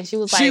panic. And she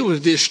was like, she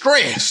was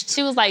distressed.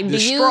 She was like,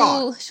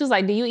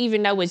 do you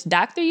even know which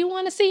doctor you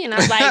want to see? And I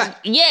was like,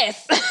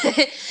 yes.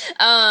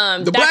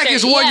 The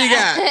blackest one you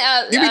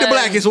got. Give me the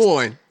blackest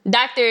one.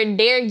 Dr.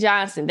 Derek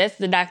Johnson. That's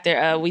the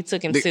doctor we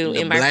took him to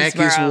in Murfreesboro. The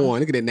blackest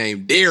one. Look at that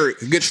name. Derek.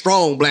 Good,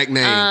 strong black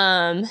name.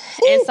 And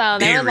so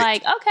they were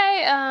like,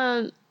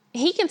 okay,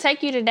 he can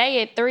take you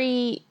today at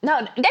 3.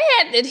 No,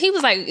 he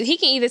was like, he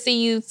can either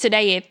see you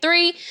today at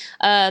 3,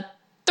 3:10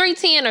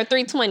 or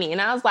 3:20.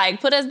 And I was like,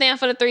 put us down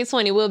for the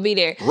 3:20. We'll be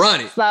there. Run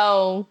it.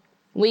 So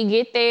we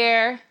get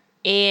there,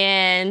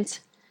 and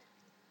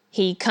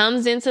he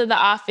comes into the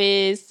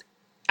office.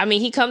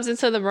 He comes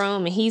into the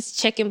room, and he's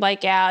checking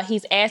Blake out.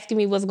 He's asking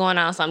me what's going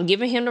on. So I'm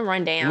giving him the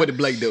rundown. What did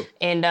Blake do?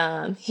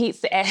 And he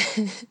said,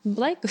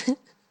 Blake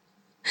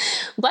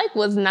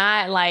was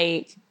not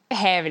like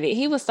having it.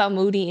 He was so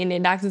moody in the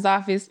doctor's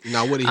office.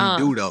 Now, what did he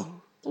do,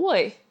 though?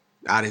 What?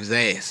 Out of his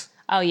ass.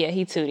 Oh, yeah,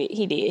 he tooted.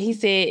 He did. He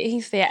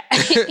said,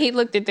 he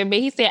looked at them, but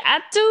he said,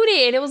 I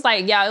tooted. It was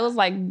like, y'all, it was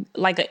like an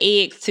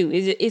egg toot.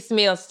 It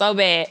smells so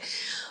bad.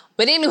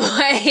 But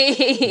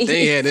anyway.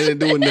 They had nothing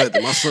to do with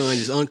nothing. My son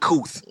is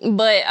uncouth.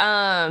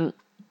 But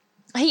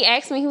he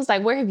asked me, he was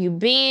like, where have you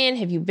been?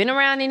 Have you been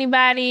around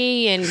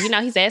anybody? And,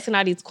 he's asking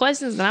all these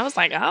questions. And I was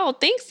like, I don't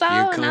think so.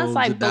 And I was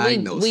like, but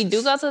we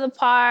do go to the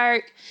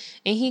park.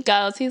 And he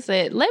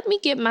said, let me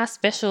get my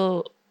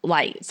special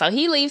light. So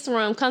he leaves the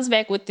room, comes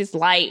back with this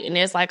light, and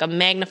there's like a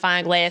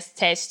magnifying glass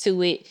attached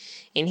to it.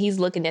 And he's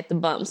looking at the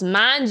bumps.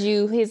 Mind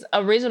you, his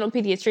original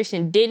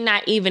pediatrician did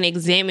not even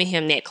examine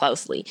him that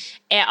closely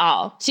at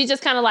all. She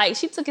just kind of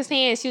she took his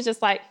hand. She was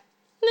just like,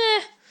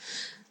 nah,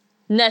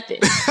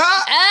 nothing.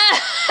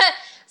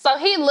 So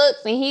he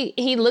looks, and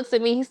he looks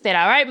at me. He said,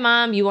 all right,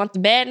 Mom, you want the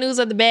bad news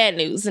or the bad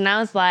news? And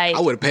I was like,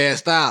 I would have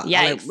passed out.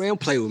 Yikes. Man, don't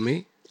play with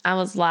me. I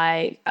was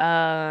like,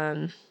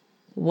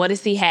 what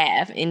does he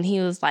have? And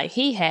he was like,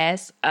 he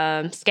has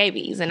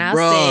scabies. And I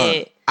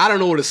said, I don't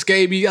know what a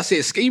scabies. I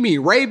said, you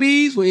mean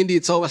rabies? When India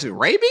told me, I said,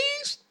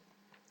 rabies?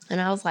 And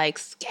I was like,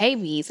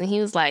 scabies. And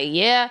he was like,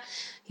 yeah,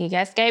 he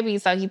got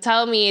scabies. So he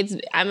told me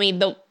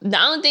the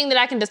only thing that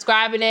I can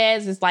describe it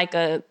as is like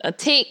a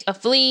tick, a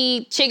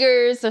flea,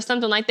 chiggers, or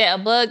something like that.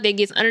 A bug that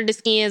gets under the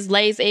skins,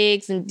 lays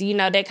eggs, and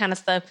that kind of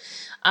stuff.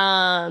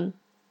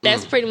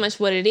 That's pretty much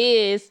what it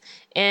is.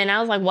 And I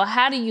was like, well,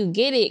 how do you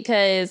get it?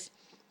 Because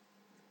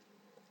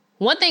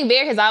one thing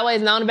Bear has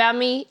always known about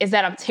me is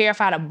that I'm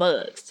terrified of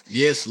bugs.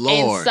 Yes,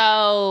 Lord. And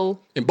so...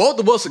 And both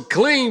of us are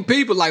clean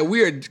people. Like,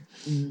 we're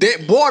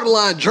That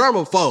borderline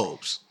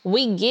germaphobes.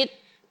 We get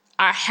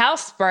our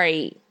house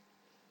sprayed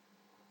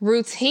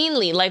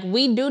routinely. Like,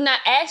 we do not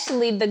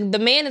actually, the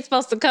man is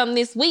supposed to come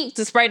this week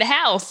to spray the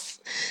house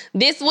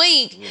this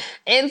week. Yeah.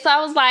 And so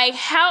I was like,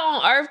 how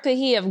on earth could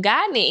he have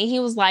gotten it? And he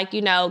was like,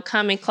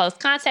 come in close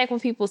contact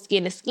with people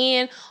skin to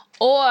skin,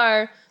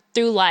 or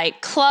through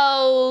like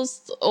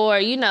clothes, or,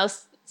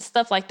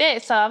 stuff like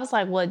that. So I was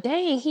like, well,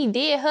 dang, he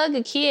did hug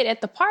a kid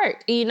at the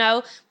park.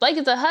 Blake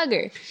is a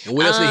hugger. And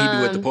what else did he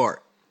do at the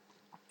park?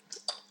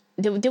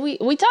 Did we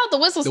told the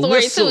whistle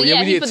story too? Yeah,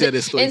 we did tell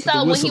this story. And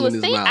so when he was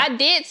saying, I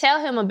did tell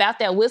him about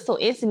that whistle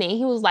incident.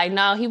 He was like,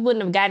 no, he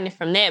wouldn't have gotten it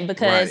from that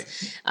because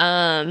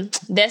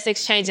that's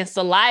exchanging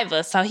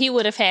saliva. So he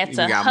would have had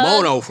to got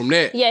mono from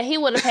that. Yeah, he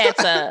would have had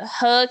to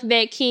hug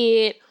that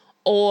kid,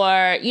 or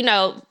I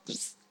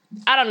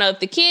don't know if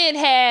the kid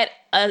had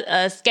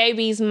a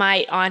scabies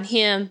mite on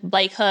him.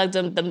 Blake hugged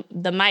him.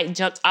 The mite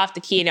jumped off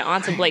the kid and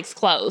onto Blake's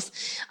clothes.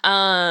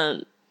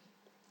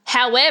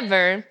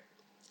 However,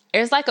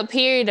 there's like a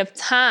period of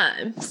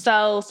time.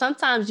 So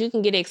sometimes you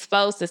can get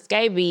exposed to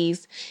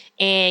scabies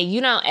and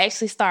you don't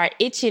actually start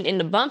itching and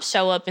the bumps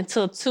show up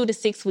until 2 to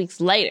 6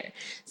 weeks later.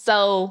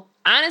 So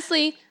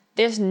honestly,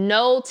 there's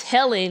no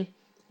telling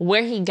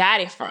where he got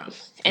it from.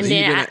 And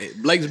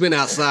Blake's been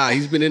outside.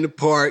 He's been in the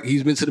park.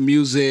 He's been to the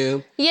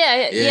museum.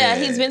 Yeah.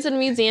 He's been to the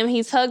museum.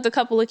 He's hugged a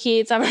couple of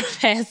kids over the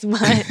past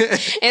month.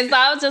 And so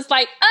I was just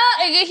like,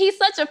 he's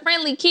such a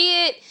friendly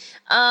kid.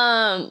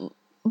 But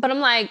I'm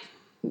like,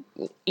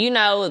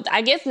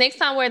 I guess next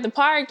time we're at the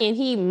park and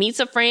he meets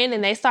a friend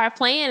and they start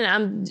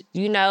playing,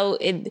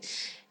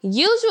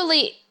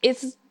 usually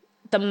it's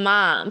the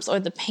moms or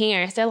the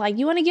parents. They're like,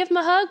 you want to give them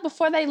a hug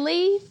before they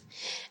leave?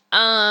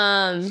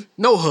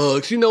 No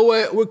hugs. You know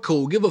what? We're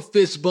cool. Give a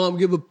fist bump,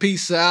 give a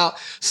peace out,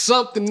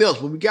 something else.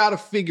 But we got to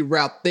figure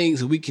out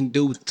things that we can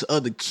do to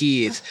other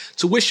kids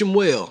to wish them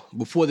well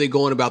before they're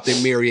going about their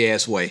merry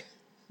ass way.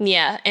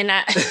 Yeah, and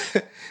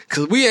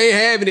because we ain't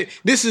having it.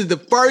 This is the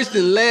first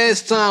and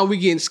last time we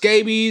getting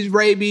scabies,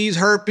 rabies,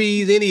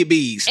 herpes, any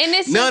bees. And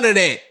none of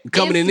that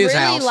coming in this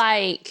house.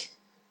 Like,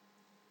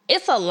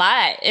 it's a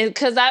lot.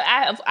 Because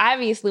I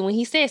obviously, when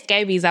he said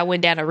scabies, I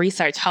went down a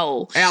research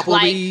hole.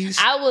 Applebee's.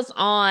 Like, I was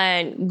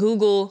on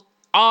Google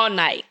all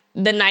night.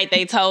 The night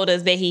they told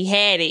us that he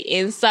had it.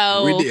 And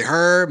so we did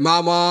her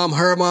mom.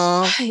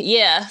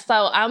 Yeah.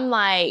 So I'm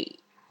like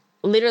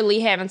literally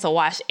having to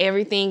wash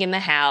everything in the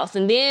house.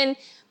 And then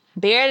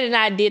Barrett and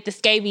I did the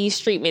scabies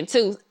treatment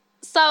too.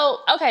 So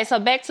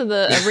back to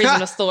the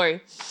original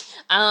story.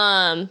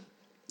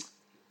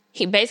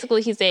 He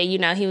said,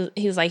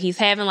 he was like, he's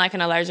having like an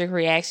allergic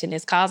reaction.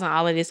 It's causing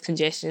all of this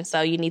congestion.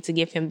 So you need to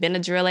give him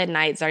Benadryl at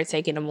night,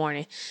 Zyrtec in the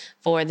morning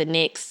for the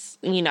next,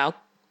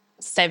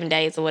 7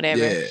 days or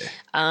whatever.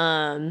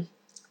 Yeah.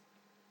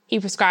 He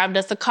prescribed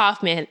us a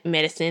cough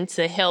medicine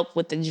to help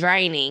with the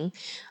draining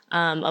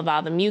of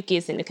all the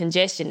mucus and the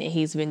congestion that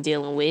he's been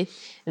dealing with.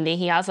 And then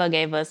he also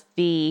gave us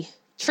the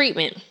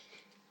treatment,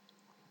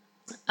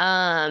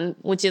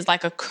 which is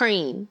like a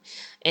cream.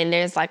 And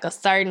there's like a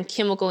certain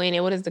chemical in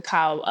it. What is it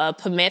called?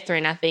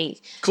 Permethrin, I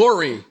think.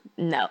 Chlorine?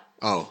 No.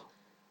 Oh.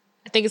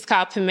 I think it's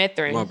called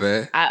permethrin. My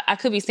bad. I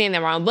could be saying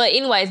that wrong. But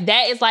anyways,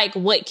 that is like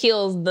what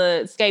kills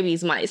the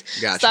scabies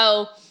mites. Gotcha.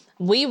 So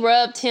we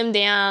rubbed him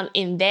down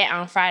in that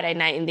on Friday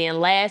night. And then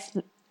last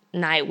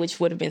night, which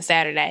would have been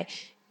Saturday,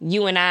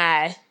 you and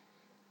I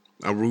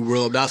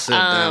rubbed ourselves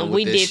down with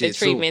we that did the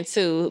treatment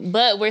too.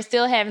 But we're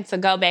still having to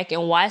go back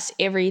and wash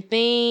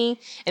everything.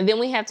 And then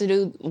we have to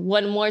do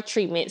one more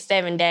treatment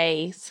 7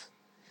 days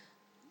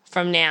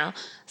from now.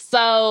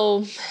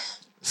 So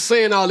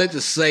saying all that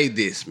to say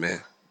this,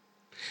 man.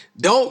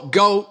 Don't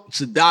go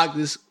to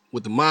doctors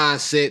with the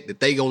mindset that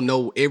they gonna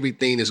know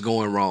everything that's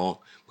going wrong,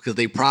 because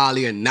they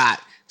probably are not,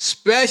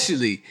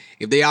 especially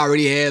if they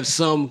already have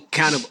some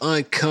kind of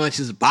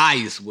unconscious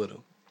bias with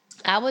them.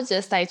 I would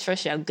just say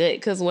trust your gut,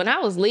 because when I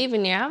was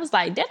leaving there, I was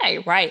like, that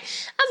ain't right.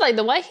 I was like,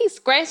 the way he's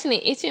scratching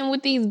and itching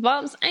with these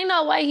bumps, ain't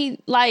no way he,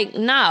 like,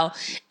 no.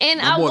 And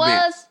my boy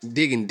was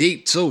digging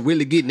deep too,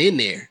 really getting in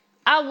there.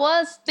 I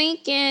was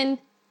thinking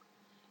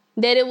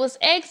that it was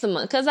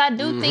eczema, because I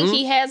do think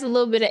he has a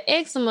little bit of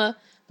eczema,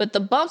 but the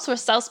bumps were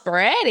so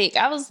sporadic.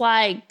 I was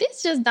like,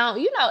 this just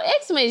don't,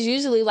 eczema is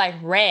usually like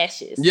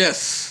rashes.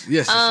 Yes.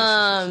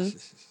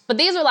 But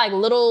these are like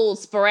little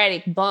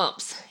sporadic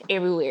bumps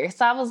everywhere.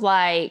 So I was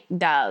like,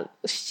 dog,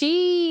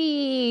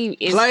 she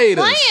is playing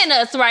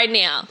us right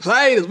now.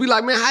 Played us. We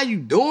like, man, how you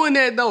doing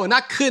that though? And I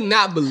could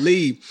not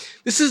believe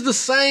this is the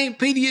same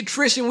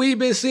pediatrician we've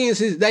been seeing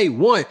since day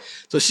one.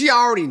 So she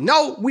already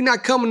know we're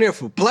not coming there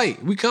for play.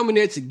 We coming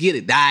there to get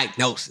a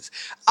diagnosis.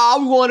 All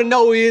we want to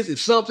know is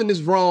if something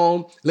is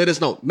wrong, let us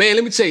know. Man,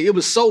 let me tell you, it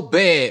was so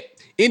bad.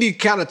 Indy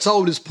kind of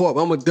told this part,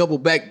 but I'm going to double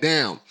back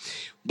down.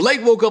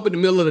 Blake woke up in the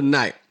middle of the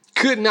night.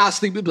 Could not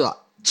sleep. It was like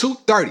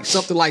 2:30,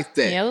 something like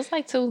that. Yeah, it was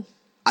like 2.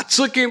 I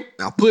took him.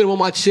 I put him on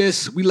my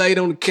chest. We laid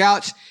on the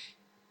couch.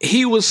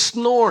 He was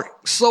snoring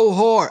so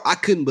hard. I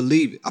couldn't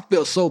believe it. I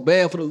felt so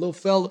bad for the little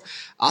fella.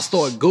 I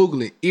started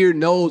Googling ear,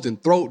 nose,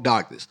 and throat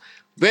doctors.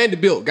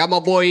 Vanderbilt got my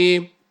boy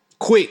in.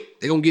 quick.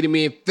 They're going to get him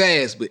in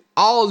fast. But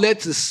all that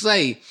to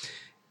say,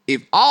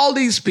 if all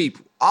these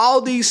people,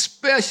 all these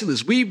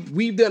specialists,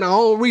 we've done our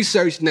own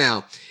research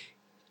now,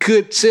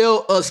 could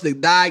tell us the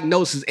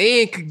diagnosis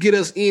and could get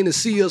us in to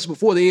see us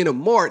before the end of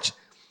March,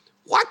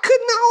 why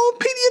couldn't our own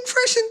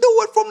pediatrician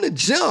do it from the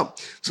jump?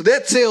 So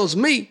that tells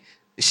me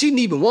she didn't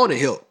even want to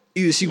help.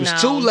 Either she was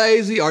too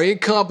lazy or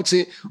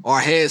incompetent or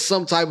had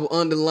some type of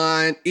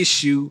underlying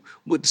issue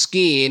with the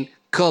skin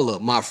color,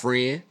 my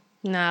friend.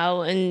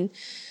 No, and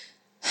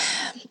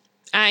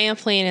I am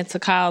planning to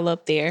call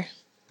up there.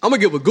 I'm going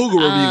to give a Google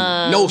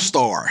review. No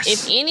stars.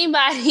 If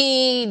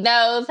anybody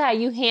knows how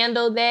you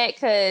handle that,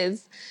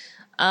 because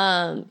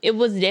it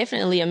was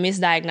definitely a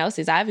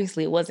misdiagnosis.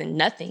 Obviously, it wasn't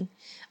nothing.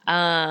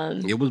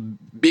 It was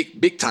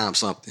big time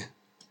something.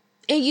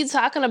 And you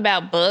talking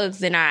about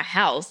bugs in our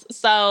house.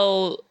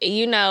 So,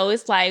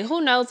 it's like,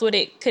 who knows what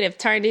it could have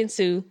turned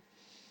into.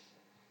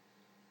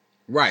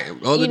 Right. Had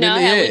we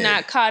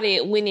not caught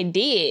it when it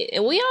did.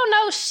 And we don't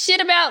know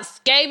shit about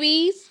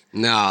scabies.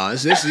 No,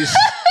 it's just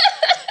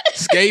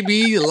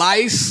scabies,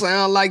 lice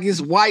sound like it's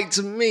white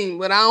to me,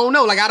 but I don't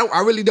know. Like,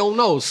 I really don't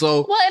know.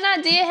 So, well, and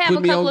I did have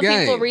a couple of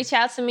people reach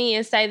out to me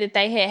and say that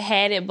they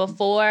had it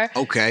before.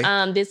 Okay.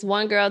 This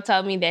one girl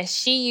told me that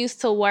she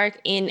used to work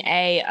in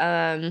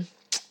a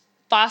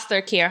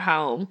foster care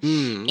home,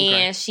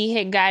 and she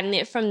had gotten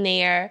it from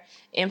there.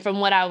 And from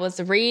what I was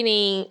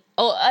reading,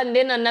 and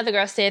then another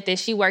girl said that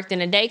she worked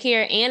in a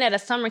daycare and at a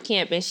summer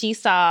camp, and she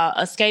saw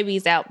a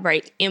scabies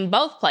outbreak in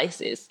both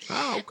places.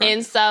 Oh, okay.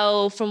 And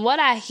so from what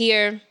I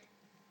hear,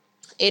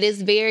 it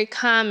is very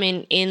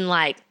common in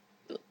like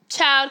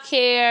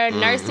childcare,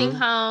 nursing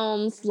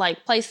homes,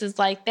 like places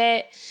like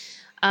that.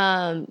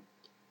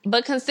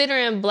 But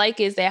considering Blake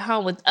is at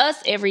home with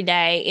us every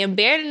day, and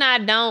Bear and I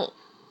don't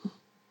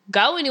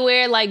go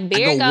anywhere, like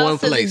Bear goes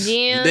to the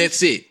gym.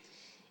 That's it.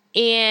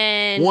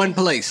 And one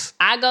place.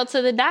 I go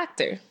to the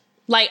doctor.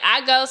 Like,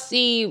 I go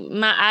see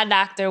my eye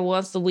doctor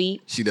once a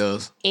week. She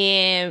does.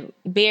 And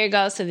Bear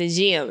goes to the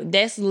gym.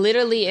 That's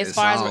literally as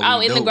far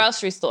as... in the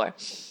grocery store.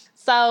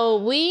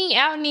 So, we ain't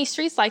out in these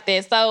streets like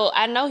that. So,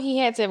 I know he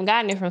had to have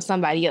gotten it from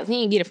somebody else. He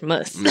didn't get it from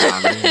us.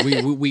 Nah,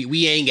 man,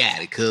 we ain't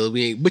got it, cuz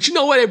we ain't... But you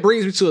know what? It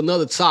brings me to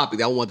another topic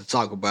that I want to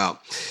talk about.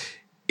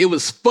 It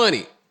was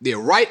funny that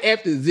right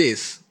after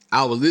this,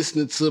 I was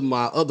listening to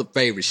my other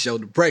favorite show,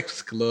 The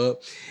Breakfast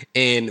Club,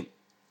 and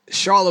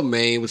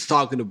Charlamagne was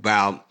talking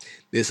about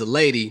this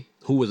lady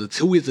who is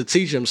a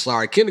teacher,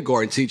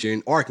 kindergarten teacher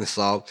in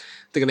Arkansas. I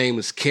think her name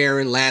is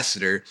Karen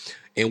Lassiter,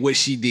 and what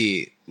she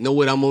did. You know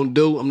what I'm going to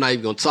do? I'm not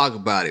even going to talk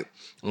about it.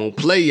 I'm going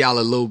to play y'all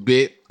a little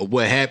bit of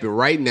what happened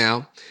right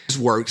now. This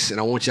works, and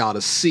I want y'all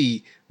to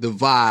see the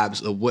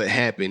vibes of what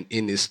happened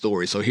in this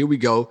story. So here we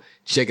go.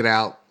 Check it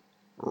out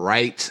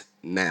right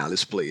now.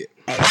 Let's play it.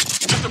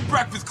 It's the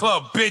Breakfast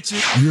Club,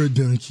 bitches. You're a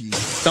donkey.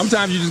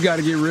 Sometimes you just got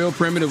to get real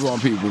primitive on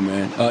people,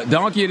 man.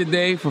 Donkey of the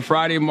day for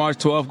Friday, March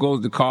 12th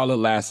goes to Carla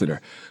Lassiter.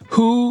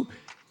 Who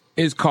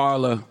is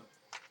Carla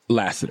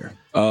Lassiter?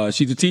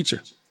 She's a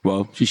teacher.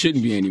 Well, she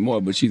shouldn't be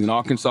anymore, but she's an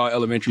Arkansas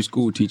elementary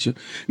school teacher.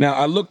 Now,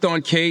 I looked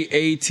on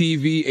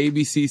KATV,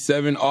 ABC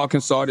 7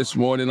 Arkansas this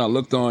morning. I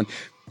looked on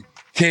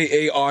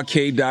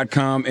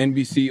KARK.com,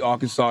 NBC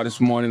Arkansas this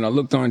morning. I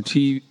looked on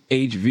THV11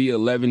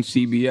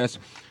 CBS.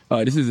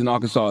 This is in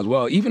Arkansas as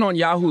well. Even on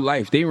Yahoo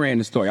Life, they ran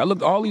the story. I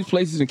looked all these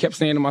places and kept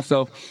saying to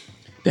myself,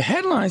 the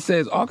headline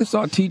says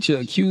Arkansas teacher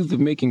accused of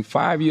making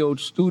 5-year-old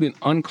student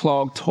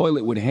unclog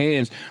toilet with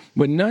hands.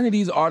 But none of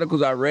these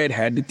articles I read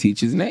had the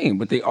teacher's name,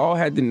 but they all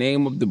had the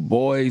name of the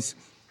boy's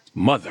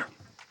mother.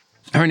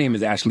 Her name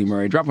is Ashley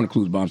Murray. Dropping the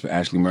clues bombs for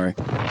Ashley Murray.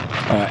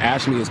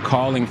 Ashley is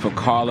calling for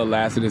Carla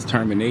Lassiter's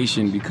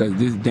termination because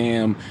this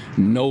damn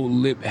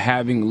no-lip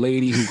having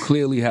lady who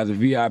clearly has a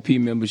VIP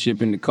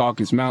membership in the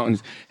Caucasus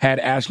Mountains had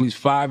Ashley's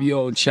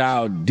 5-year-old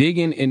child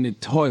digging in the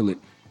toilet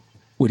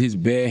with his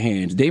bare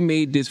hands. They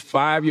made this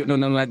 5-year... No,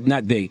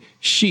 not they.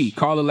 She,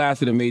 Carla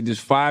Lassiter, made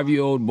this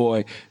 5-year-old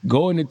boy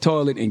go in the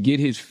toilet and get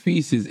his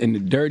feces and the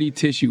dirty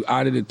tissue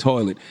out of the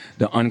toilet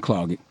to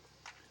unclog it.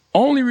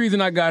 Only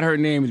reason I got her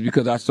name is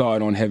because I saw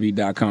it on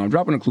Heavy.com.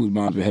 Dropping the clues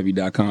bombs for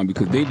Heavy.com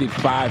because they did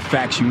 5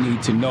 facts you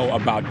need to know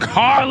about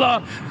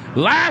Carla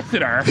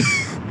Lassiter,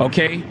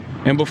 okay?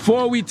 And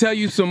before we tell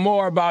you some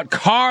more about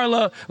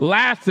Carla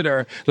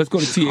Lassiter, let's go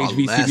to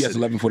THV CBS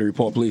 11 for the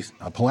report, please.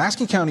 A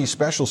Pulaski County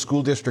Special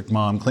School District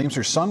mom claims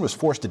her son was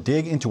forced to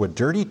dig into a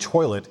dirty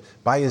toilet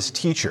by his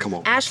teacher. Come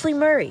on. Ashley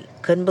Murray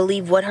couldn't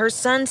believe what her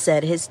son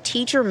said his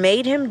teacher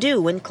made him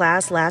do in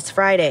class last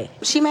Friday.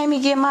 She made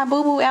me get my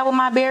boo-boo out with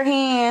my bare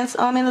hands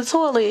in the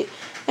toilet.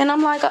 And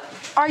I'm like,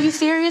 are you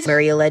serious?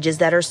 Murray alleges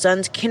that her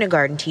son's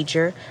kindergarten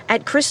teacher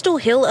at Crystal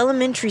Hill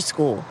Elementary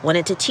School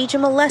wanted to teach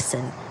him a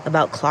lesson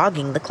about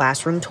clogging the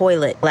classroom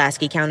toilet.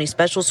 Pulaski County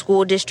Special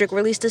School District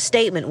released a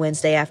statement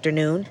Wednesday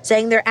afternoon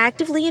saying they're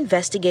actively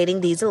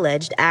investigating these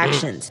alleged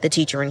actions. The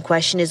teacher in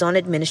question is on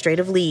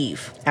administrative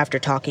leave. After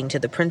talking to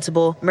the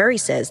principal, Murray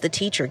says the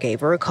teacher gave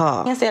her a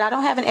call. And said, I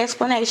don't have an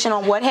explanation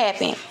on what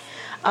happened.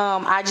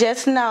 I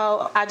just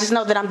know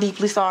that I'm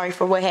deeply sorry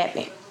for what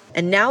happened.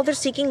 And now they're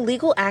seeking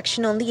legal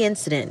action on the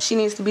incident. She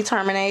needs to be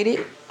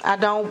terminated.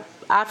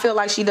 I feel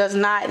like she does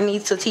not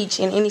need to teach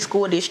in any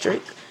school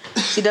district.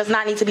 She does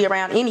not need to be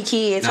around any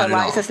kids. Her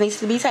license needs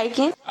to be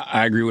taken.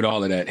 I agree with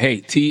all of that.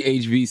 Hey,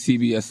 THV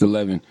CBS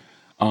 11.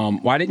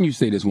 Why didn't you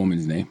say this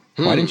woman's name?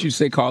 Why didn't you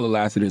say Carla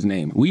Lassiter's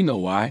name? We know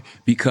why.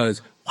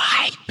 Because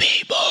white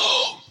people,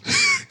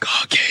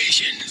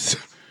 Caucasians.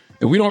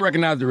 If we don't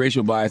recognize the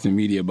racial bias in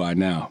media by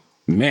now,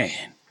 man.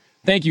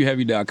 Thank you,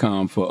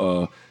 Heavy.com,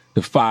 for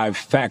the 5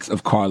 facts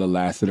of Carla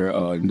Lassiter.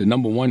 The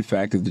number 1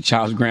 fact is the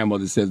child's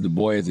grandmother says the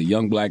boy is a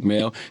young black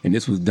male, and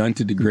this was done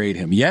to degrade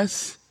him.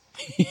 Yes,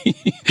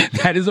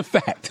 that is a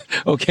fact.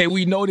 Okay,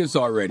 we know this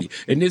already.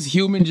 And this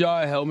human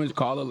jaw helmet,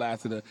 Carla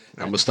Lassiter.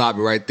 I'm going to stop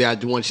it right there. I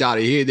just want y'all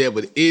to hear that,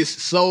 but it's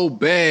so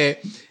bad,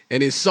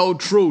 and it's so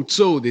true,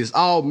 too. It's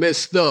all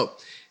messed up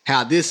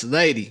how this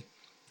lady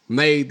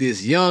made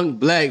this young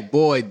black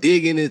boy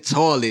dig in the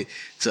toilet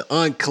to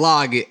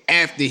unclog it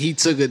after he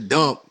took a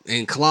dump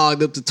and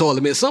clogged up the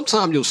toilet. Man,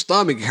 sometimes your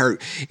stomach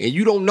hurt and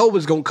you don't know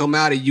what's going to come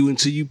out of you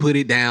until you put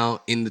it down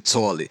in the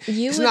toilet.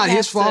 It's not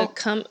his fault.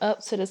 To come up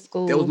to the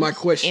school. That was my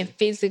question. And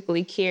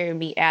physically carry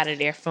me out of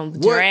there from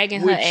dragging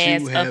her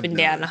ass up and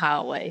down the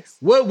hallways.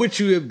 What would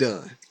you have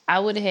done? I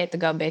would have had to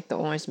go back to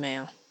Orange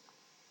Mound.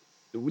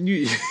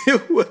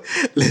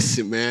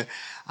 Listen, man.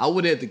 I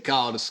would have to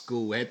call the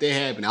school. Had that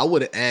happened, I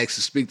would have asked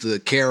to speak to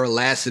Carla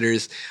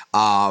Lassiter's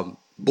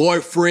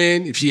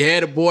boyfriend. If she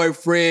had a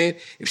boyfriend,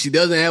 if she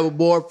doesn't have a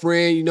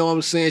boyfriend, you know what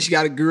I'm saying? She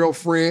got a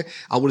girlfriend.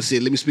 I would have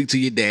said, let me speak to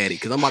your daddy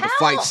because I'm about to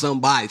fight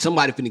somebody.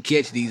 Somebody finna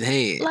catch these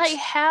hands. Like,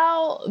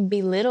 how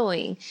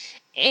belittling.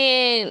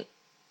 And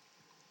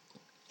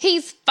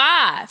he's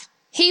 5.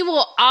 He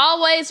will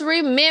always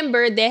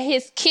remember that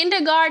his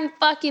kindergarten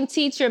fucking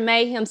teacher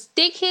made him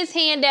stick his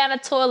hand down a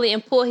toilet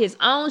and pull his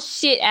own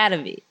shit out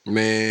of it.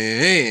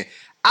 Man,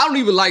 I don't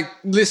even like,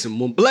 listen,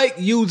 when Blake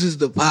uses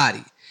the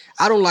potty,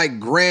 I don't like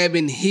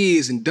grabbing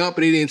his and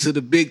dumping it into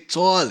the big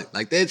toilet.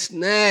 Like, that's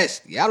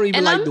nasty. I don't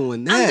even like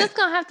doing that. I'm just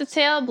going to have to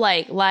tell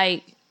Blake,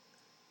 like,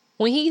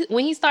 when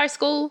he starts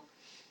school,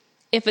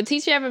 if a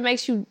teacher ever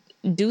makes you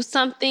do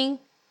something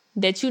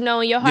that you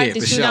know in your heart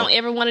that you don't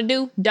ever want to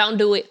do, don't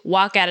do it.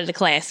 Walk out of the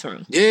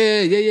classroom.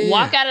 Yeah.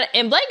 Walk out of,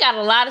 and Blake got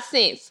a lot of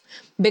sense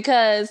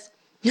because,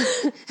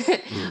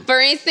 for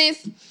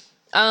instance,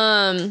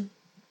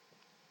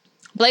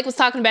 Blake was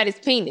talking about his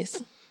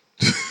penis.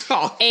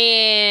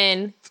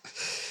 And,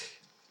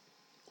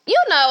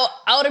 you know,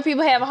 older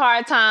people have a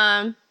hard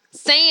time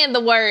saying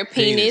the word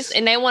penis.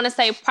 And they want to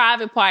say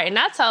private part. And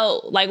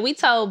we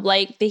told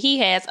Blake that he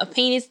has a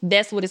penis.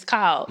 That's what it's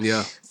called.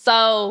 Yeah.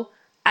 So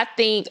I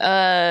think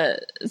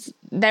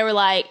they were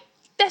like,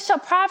 that's your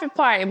private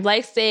part. And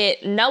Blake said,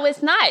 no,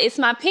 it's not. It's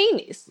my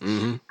penis.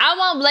 Mm-hmm. I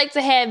want Blake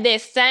to have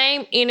that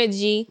same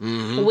energy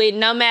with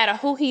no matter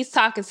who he's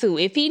talking to.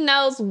 If he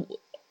knows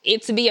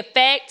it to be a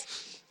fact,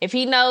 if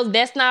he knows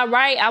that's not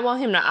right, I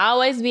want him to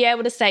always be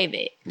able to say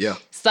that. Yeah.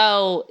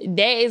 So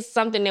that is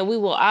something that we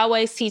will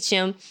always teach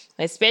him,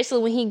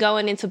 especially when he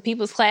going into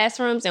people's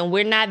classrooms and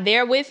we're not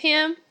there with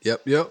him.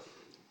 Yep.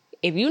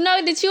 If you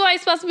know that you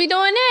ain't supposed to be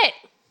doing that,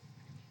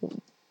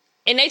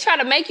 and they try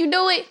to make you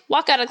do it,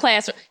 walk out of the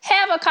classroom.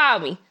 Have her call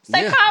me.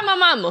 Say, call my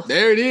mama.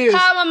 There it is.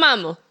 Call my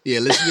mama. Yeah,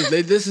 let's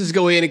just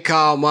go ahead and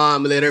call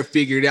mom and let her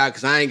figure it out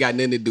because I ain't got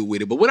nothing to do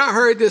with it. But when I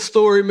heard this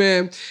story,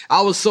 man,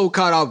 I was so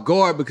caught off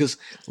guard because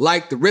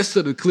like the rest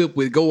of the clip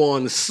would go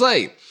on to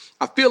say,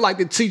 I feel like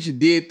the teacher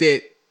did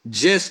that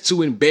just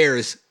to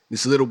embarrass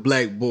this little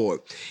black boy.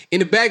 In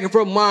the back of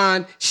her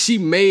mind, she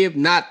may have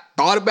not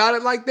thought about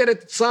it like that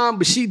at the time,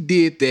 but she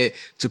did that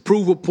to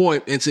prove a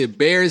point and to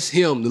embarrass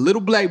him, the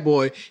little black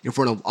boy, in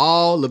front of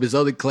all of his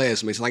other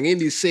classmates. Like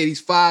Indy said, he's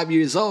 5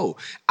 years old.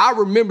 I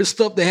remember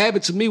stuff that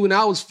happened to me when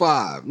I was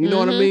 5. You know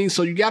what I mean?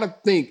 So you got to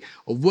think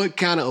of what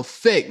kind of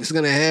effect it's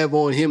going to have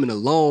on him in the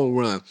long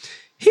run.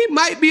 He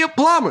might be a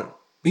plumber.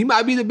 He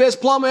might be the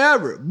best plumber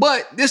ever,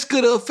 but this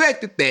could have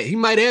affected that. He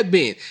might have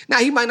been. Now,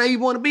 he might not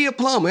even want to be a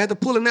plumber. Have to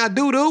pull him out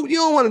doo-doo. You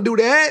don't want to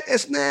do that.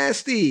 That's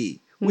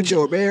nasty with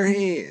your bare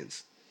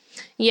hands.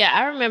 Yeah,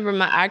 I remember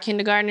our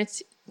kindergarten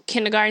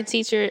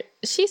teacher,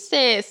 she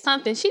said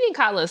something. She didn't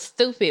call us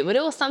stupid, but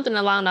it was something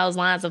along those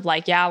lines of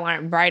like, y'all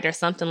aren't bright or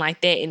something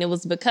like that. And it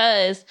was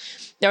because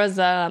there was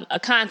a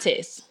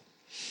contest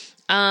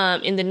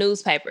in the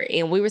newspaper,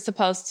 and we were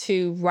supposed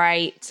to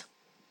write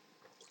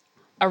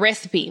a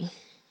recipe.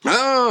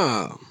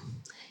 Oh.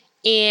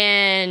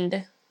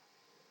 And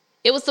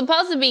it was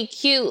supposed to be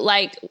cute,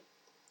 like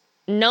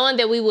knowing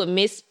that we would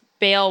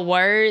misspell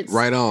words.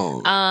 Right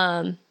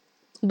on.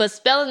 But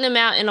spelling them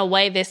out in a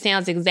way that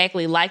sounds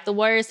exactly like the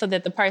word so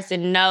that the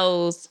person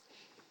knows.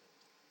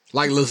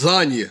 Like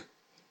lasagna.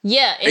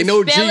 Yeah. Ain't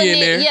no G in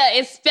there. Yeah,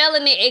 it's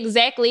spelling it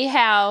exactly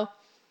how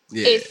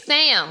it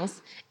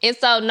sounds. And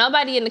so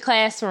nobody in the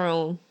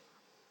classroom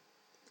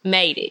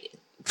made it.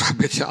 I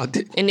bet y'all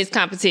did. In this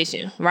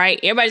competition, right?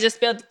 Everybody just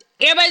spelled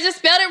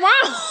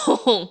it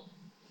wrong.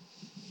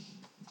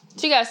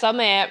 She got so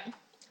mad,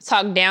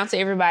 talked down to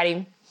everybody.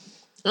 And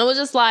it was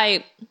just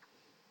like,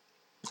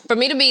 for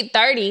me to be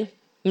 30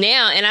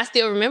 now, and I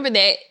still remember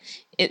that.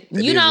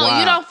 You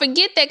don't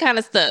forget that kind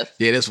of stuff.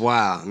 Yeah, that's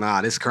wild.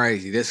 Nah, that's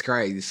crazy.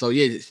 So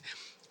yeah, this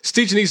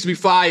teacher needs to be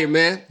fired,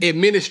 man.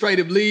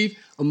 Administrative leave.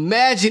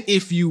 Imagine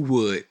if you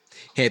would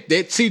had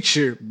that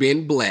teacher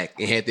been black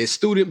and had that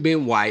student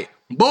been white.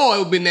 Boy, it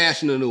would be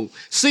national news.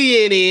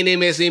 CNN,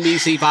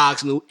 MSNBC,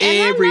 Fox News,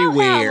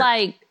 everywhere.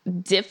 I know how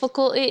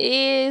difficult it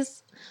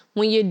is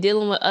when you're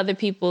dealing with other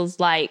people's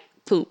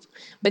poop,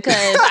 because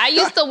I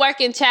used to work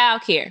in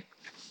childcare,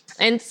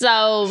 and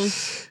so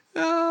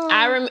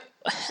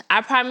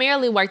I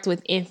primarily worked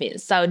with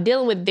infants, so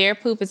dealing with their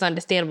poop is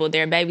understandable.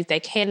 They're babies; they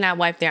cannot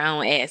wipe their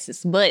own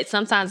asses. But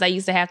sometimes I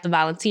used to have to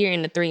volunteer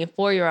in the 3- and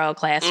 4-year-old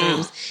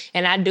classrooms,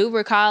 and I do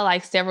recall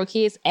several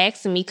kids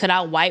asking me, could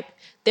I wipe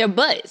their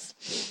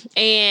butts?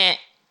 And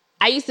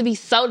I used to be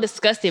so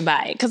disgusted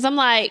by it, because I'm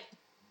like,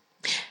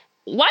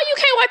 why you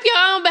can't wipe your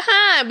own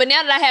behind? But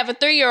now that I have a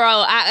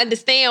 3-year-old, I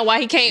understand why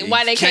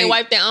they can't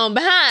wipe their own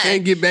behind.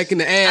 Can't get back in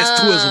the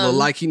ass twizzler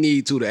like he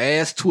need to, the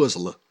ass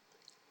twizzler.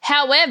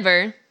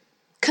 However,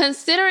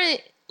 considering,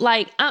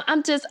 I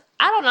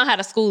don't know how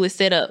the school is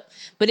set up,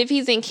 but if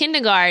he's in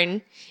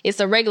kindergarten, it's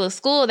a regular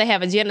school. They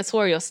have a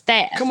janitorial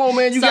staff. Come on,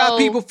 man. You got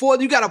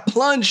people you got a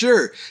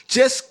plunger.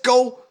 Just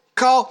go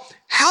call.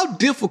 How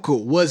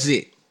difficult was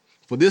it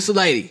for this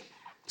lady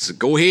to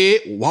go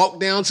ahead, walk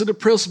down to the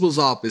principal's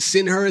office,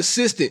 send her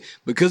assistant?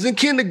 Because in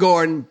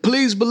kindergarten,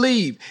 please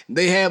believe,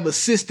 they have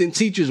assistant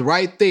teachers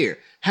right there.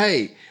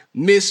 Hey,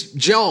 Miss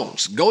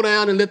Jones, go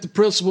down and let the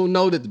principal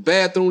know that the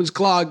bathroom is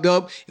clogged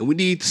up and we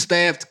need the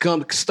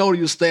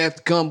custodial staff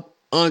to come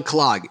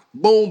unclog it.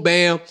 Boom,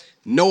 bam,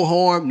 no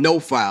harm, no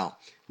foul.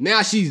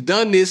 Now she's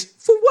done this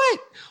for what?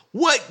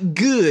 What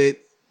good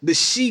does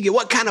she get?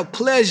 What kind of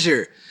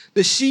pleasure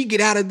does she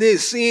get out of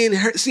this? Seeing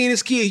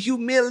this kid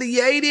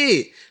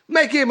humiliated.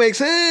 Make it make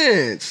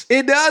sense.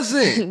 It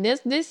doesn't.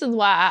 This is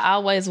why I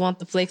always want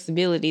the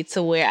flexibility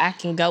to where I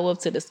can go up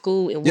to the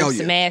school and whoop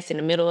some ass in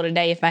the middle of the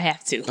day if I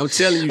have to. I'm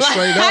telling you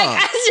straight up.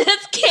 I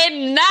just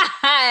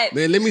cannot.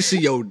 Man, let me see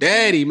your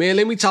daddy, man.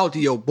 Let me talk to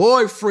your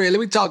boyfriend.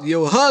 Let me talk to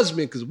your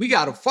husband, because we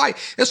got to fight.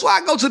 That's why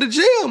I go to the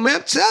gym, man.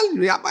 I'm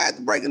telling you, I might have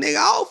to break a nigga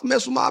off,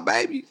 mess with my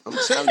baby. I'm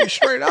telling you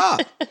straight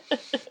up.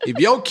 If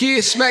your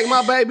kid smack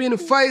my baby in the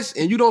face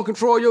and you don't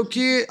control your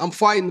kid, I'm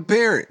fighting the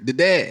parent, the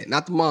dad,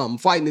 not the mom. I'm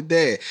fighting the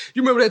dad.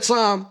 You remember that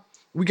time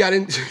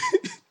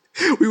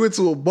we went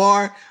to a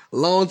bar a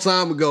long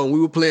time ago and we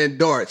were playing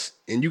darts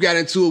and you got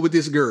into it with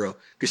this girl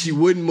because she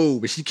wouldn't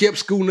move and she kept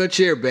scooting her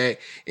chair back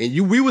and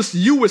you were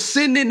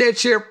sitting in that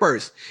chair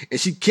first and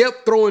she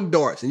kept throwing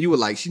darts and you were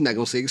like, she's not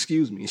gonna say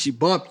excuse me, and she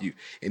bumped you,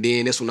 and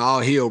then that's when all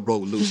hell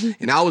broke loose.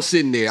 And I was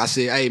sitting there, I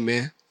said, hey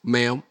man,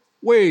 ma'am,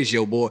 where is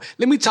your boy?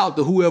 Let me talk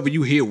to whoever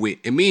you here with.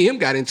 And me and him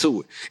got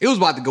into it. It was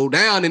about to go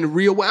down in the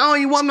real way.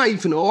 I'm not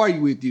even gonna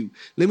argue with you.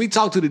 Let me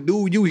talk to the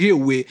dude you here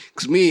with,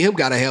 because me and him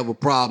gotta have a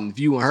problem if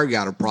you and her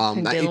got a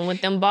problem. Dealing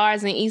with them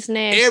bars in East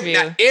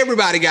Nashville.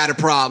 Everybody got a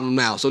problem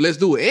now, so let's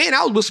do it. And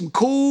I was with some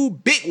cool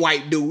big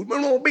white dude.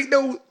 Remember big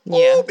dude?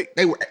 Yeah. Oh,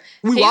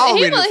 we were all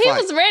ready to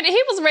fight.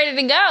 He was ready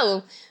to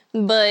go.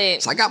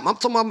 But so I'm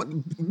talking about my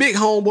big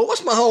homeboy.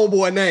 What's my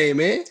homeboy name,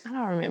 man? I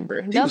don't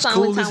remember. That was the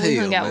only time we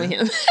hung out with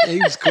him. Yeah, he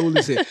was cool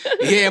as hell.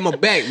 He had my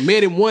back.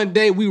 Met him one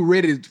day. We were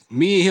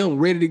me and him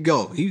ready to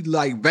go. He was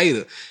like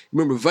Vader.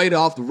 Remember Vader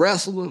off the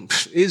wrestling?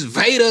 It's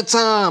Vader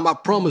time. I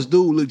promise,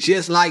 dude look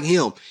just like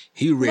him.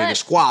 He ready to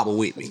squabble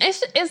with me.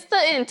 It's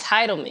the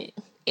entitlement.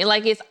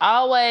 It's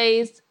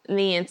always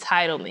the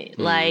entitlement.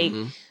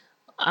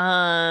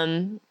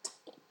 Mm-hmm.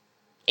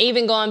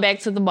 Even going back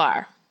to the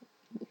bar.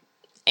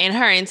 And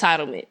her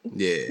entitlement.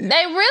 Yeah.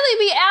 They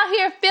really be out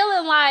here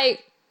feeling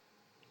like,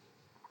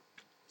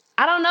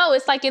 I don't know,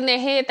 it's like in their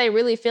head they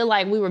really feel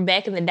like we were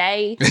back in the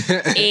day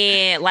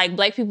and like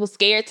black people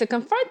scared to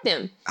confront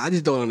them. I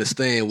just don't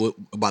understand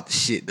about the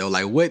shit though.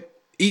 Like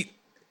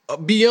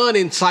beyond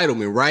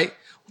entitlement, right?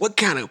 What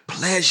kind of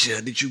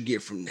pleasure did you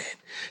get from that?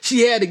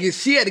 She had to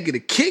get a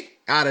kick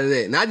out of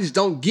that. And I just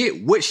don't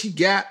get what she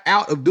got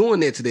out of doing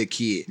that to that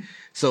kid.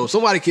 So if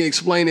somebody can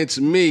explain it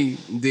to me,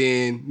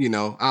 then,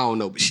 I don't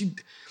know. But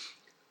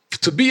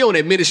to be on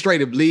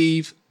administrative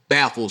leave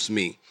baffles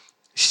me.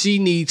 She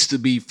needs to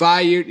be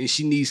fired, and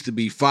she needs to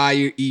be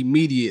fired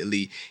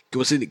immediately.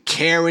 Go to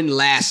Karen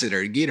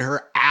Lassiter. Get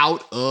her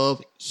out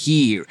of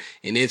here.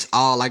 And that's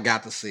all I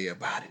got to say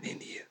about it,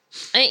 India.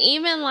 And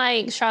even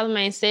like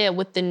Charlamagne said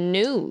with the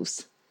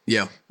news.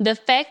 Yeah. The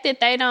fact that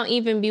they don't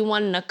even be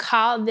wanting to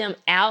call them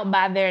out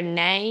by their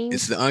name.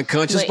 It's the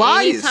unconscious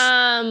bias.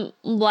 Anytime,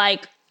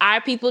 our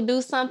people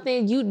do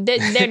something,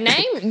 their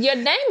name, your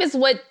name is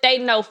what they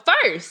know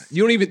first.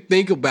 You don't even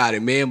think about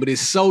it, man, but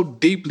it's so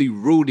deeply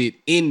rooted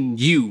in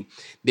you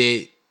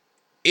that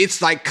it's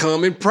like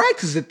common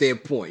practice at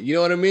that point. You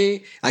know what I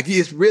mean? Like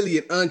it's really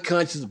an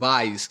unconscious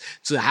bias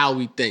to how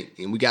we think,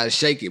 and we got to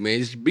shake it, man.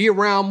 Just be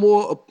around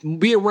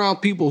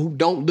people who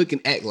don't look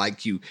and act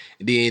like you,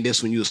 and then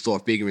that's when you'll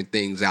start figuring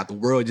things out. The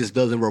world just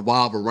doesn't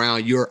revolve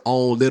around your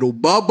own little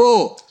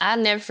bubble. I'll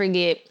never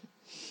forget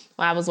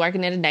when I was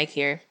working at a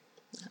daycare.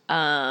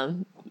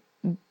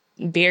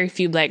 Very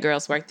few black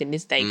girls worked in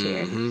this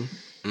daycare.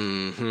 Mm-hmm.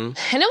 Mm-hmm. And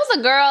it was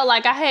a girl,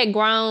 like, I had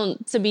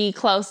grown to be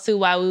close to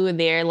while we were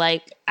there.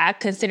 Like, I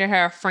considered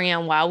her a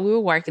friend while we were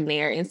working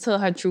there until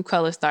her true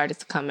colors started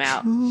to come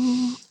out.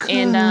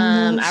 And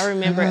I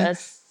remember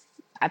us,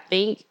 I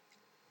think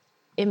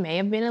it may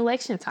have been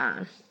election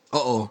time.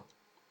 Uh-oh.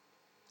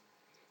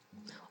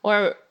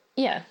 Or,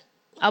 yeah,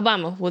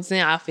 Obama was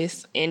in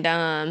office. And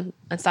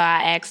so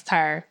I asked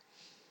her,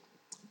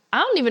 I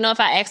don't even know if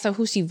I asked her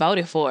who she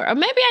voted for. Or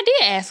maybe I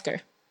did ask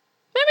her.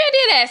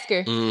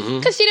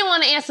 Because she didn't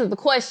want to answer the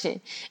question.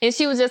 And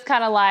she was just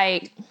kind of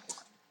like,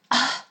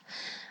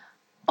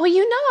 oh,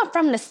 you know I'm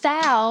from the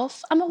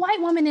South. I'm a white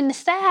woman in the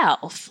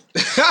South.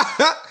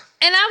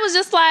 And I was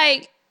just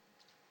like,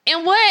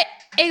 and what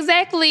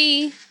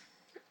exactly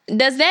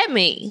does that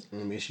mean? I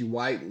mean, she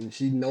white and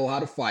she know how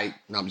to fight.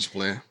 No, I'm just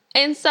playing.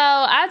 And so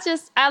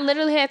I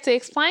literally had to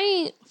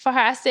explain for her.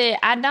 I said,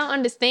 I don't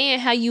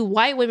understand how you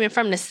white women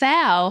from the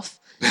South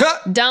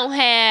don't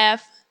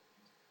have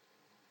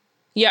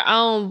your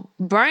own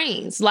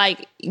brains.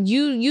 Like,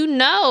 you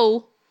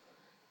know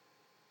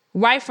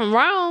right from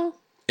wrong.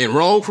 And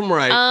wrong from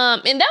right.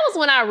 And that was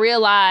when I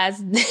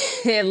realized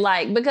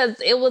like, because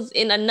it was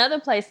in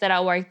another place that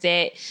I worked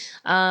at.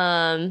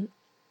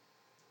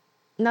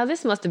 No,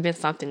 this must have been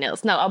something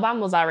else. No, Obama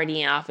was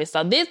already in office.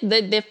 So the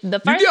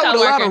first you dealt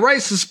with a lot of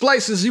racist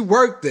places you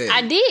worked at.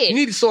 I did. You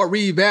need to start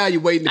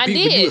reevaluating the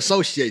people you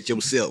associate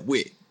yourself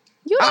with.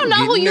 You don't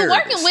know who you're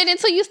working with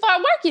until you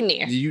start working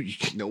there. You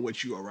know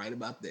what, you are right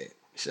about that.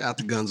 Shout out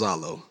to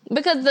Gonzalo.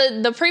 Because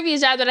the previous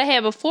job that I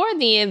had before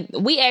then,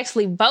 we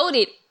actually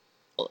voted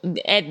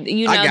at,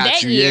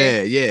 that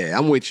year. Yeah,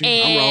 I'm with you.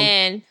 And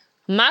I'm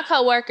wrong. My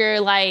coworker,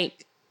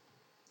 like,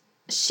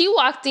 she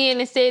walked in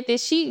and said that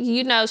she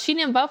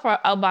didn't vote for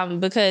Obama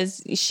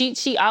because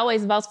she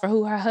always votes for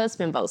who her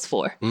husband votes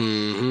for.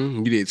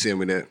 Mm-hmm. You did tell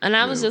me that. And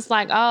I was just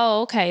like,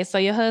 oh, okay, so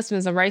your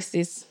husband's a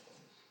racist.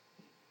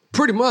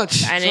 Pretty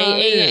much.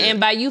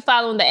 And by you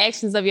following the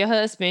actions of your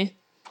husband,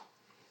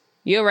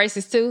 you're a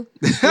racist too.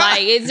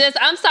 Like, it's just,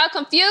 I'm so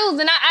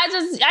confused. And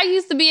I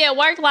used to be at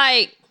work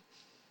like,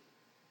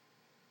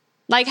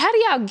 how do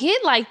y'all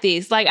get like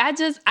this? Like,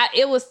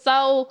 it was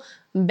so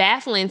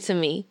baffling to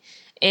me.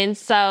 And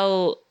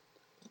so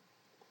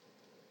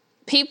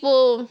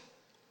people,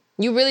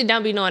 you really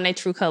don't be knowing their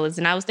true colors.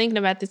 And I was thinking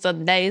about this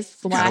other day. This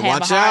is why I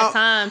have a hard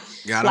time.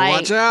 Gotta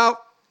watch out.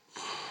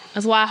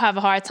 That's why I have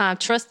a hard time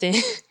trusting.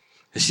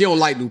 She don't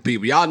like new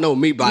people. Y'all know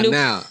me by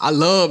now. I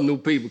love new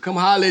people. Come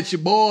holler at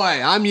your boy.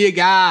 I'm your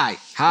guy.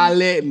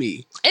 Holler at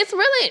me. It's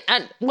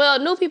really,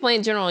 new people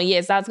in general,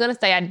 yes. I was going to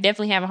say I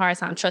definitely have a hard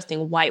time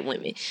trusting white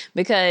women.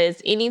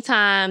 Because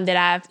anytime that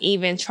I've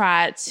even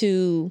tried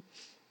to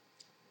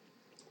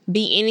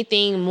be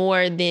anything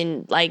more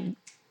than, like,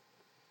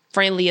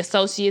 friendly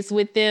associates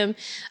with them,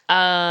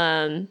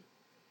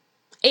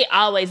 it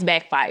always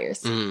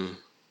backfires.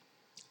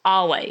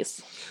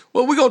 Always.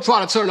 Well, we're gonna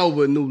try to turn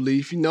over a new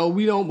leaf, but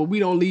we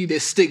don't leave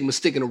that stigma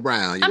sticking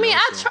around.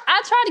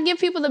 I try to give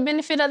people the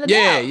benefit of the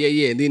doubt.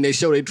 Yeah. And then they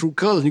show their true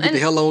colors and you get the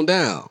hell on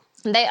down.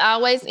 They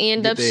always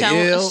end up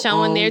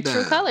showing their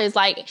true colors.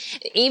 Like,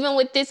 even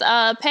with this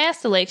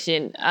past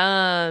election,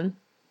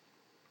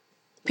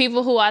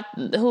 people who I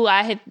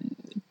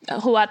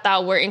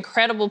thought were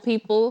incredible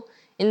people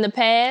in the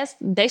past,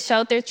 they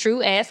showed their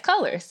true ass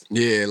colors.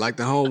 Yeah, like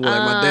the homeboy,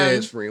 like my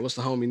dad's friend. What's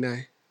the homie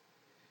name?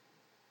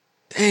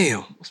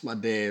 Damn, what's my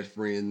dad's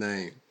friend's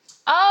name?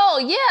 Oh,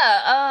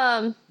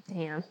 yeah.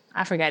 Damn,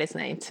 I forgot his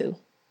name too.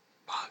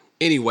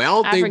 Anyway, I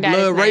don't think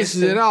blood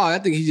racist at all. I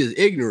think he's just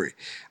ignorant.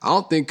 I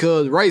don't think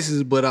cuz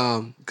racist, but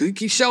cause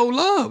he showed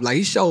love. Like,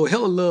 he showed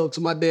hella love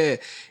to my dad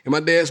and my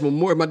dad's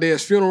memorial, my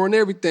dad's funeral and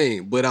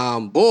everything. But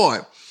boy,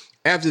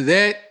 after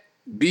that,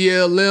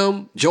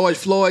 BLM, George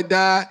Floyd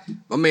died.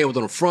 My man was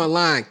on the front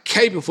line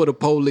caping for the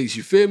police.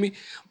 You feel me?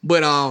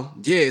 But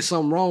it's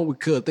something wrong with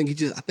cuz. I think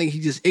he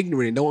just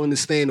ignorant and don't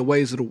understand the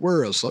ways of the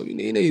world. So it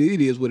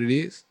is what it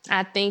is.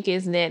 I think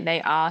it's that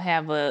they all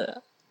have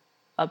a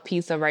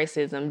piece of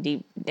racism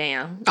deep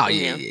down. Oh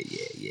yeah.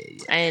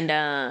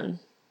 And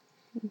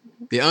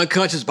the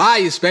unconscious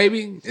bias,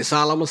 baby. That's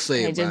all I'm gonna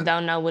say. They just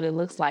don't know what it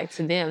looks like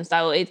to them.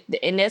 So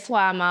that's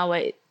why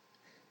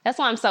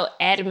I'm so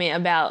adamant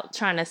about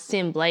trying to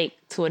send Blake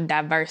to a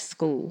diverse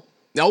school.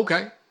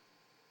 Okay.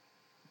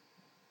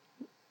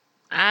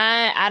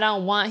 I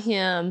don't want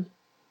him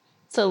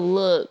to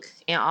look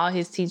and all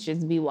his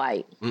teachers be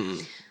white.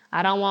 Mm-mm.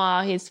 I don't want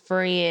all his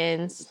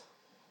friends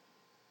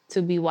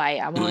to be white.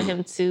 I want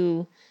him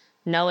to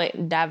know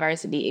it,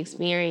 diversity,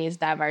 experience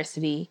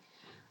diversity.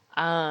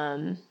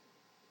 And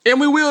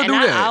we will do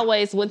that. I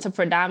always went to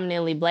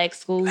predominantly black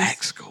schools.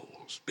 Black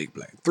schools, big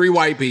black. 3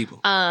 white people.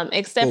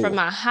 Except for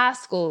my high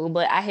school,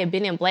 but I had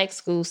been in black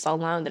schools so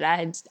long that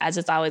I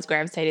just always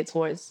gravitated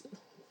towards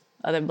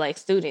other black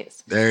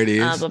students. There it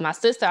is. But my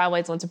sister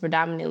always went to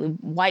predominantly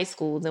white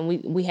schools,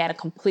 and we had a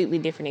completely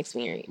different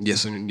experience.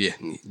 Yes, yeah,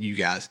 you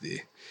guys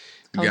did.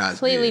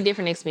 Completely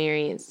different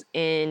experience.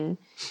 And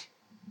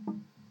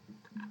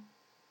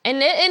And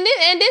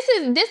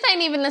this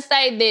ain't even to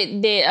say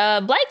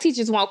that black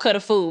teachers won't cut a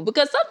food,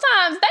 because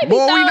sometimes they be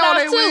thrown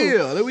out too.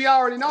 Will. We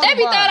already know they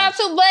be thrown out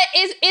too, but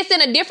it's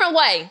in a different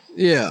way.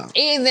 Yeah,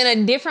 it's in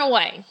a different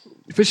way.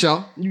 For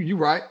sure, you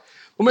right.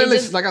 Well, man,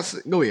 listen, like I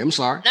said, go ahead. I'm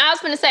sorry. I was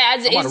gonna say,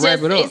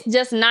 it's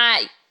just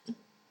not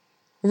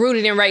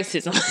rooted in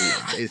racism.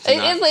 It's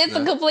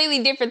a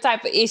completely different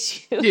type of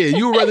issue. Yeah,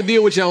 you would rather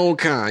deal with your own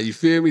kind. You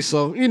feel me?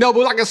 So, but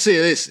like I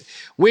said, listen,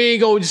 we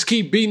ain't gonna just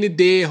keep beating the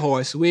dead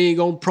horse. We ain't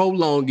gonna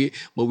prolong it,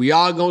 but we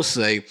are gonna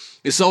say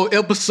this whole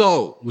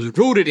episode was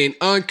rooted in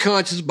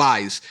unconscious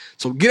bias.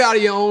 So get out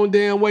of your own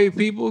damn way,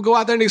 people. Go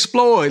out there and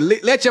explore.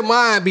 Let your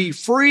mind be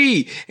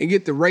free and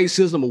get the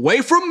racism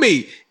away from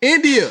me.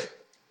 India,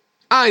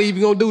 I ain't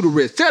even gonna do the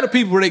rest. Tell the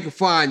people where they can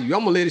find you.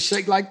 I'm gonna let it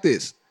shake like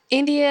this.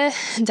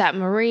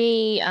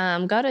 India.Marie,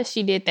 go to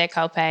She Did That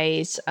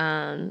co-page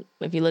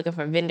if you're looking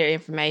for vendor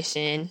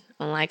information.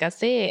 And like I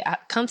said,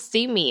 come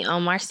see me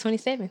on March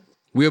 27th.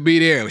 We'll be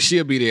there.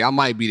 She'll be there. I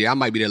might be there. I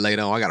might be there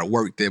later on. I got to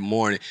work that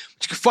morning.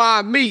 But you can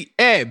find me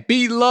at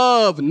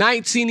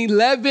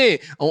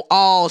BLove1911 on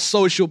all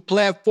social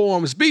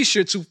platforms. Be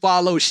sure to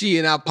follow She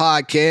and I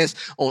Podcast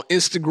on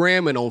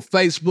Instagram and on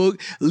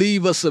Facebook.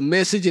 Leave us a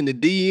message in the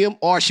DM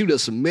or shoot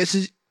us a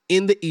message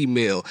in the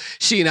email,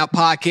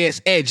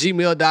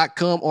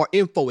 sheandipodcast@gmail.com or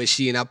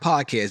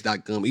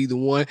info@sheandipodcast.com. Either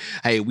one.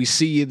 Hey, we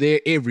see you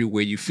there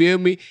everywhere. You feel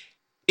me?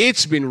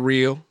 It's been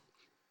real.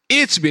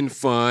 It's been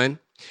fun.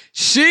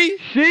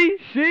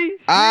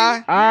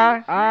 I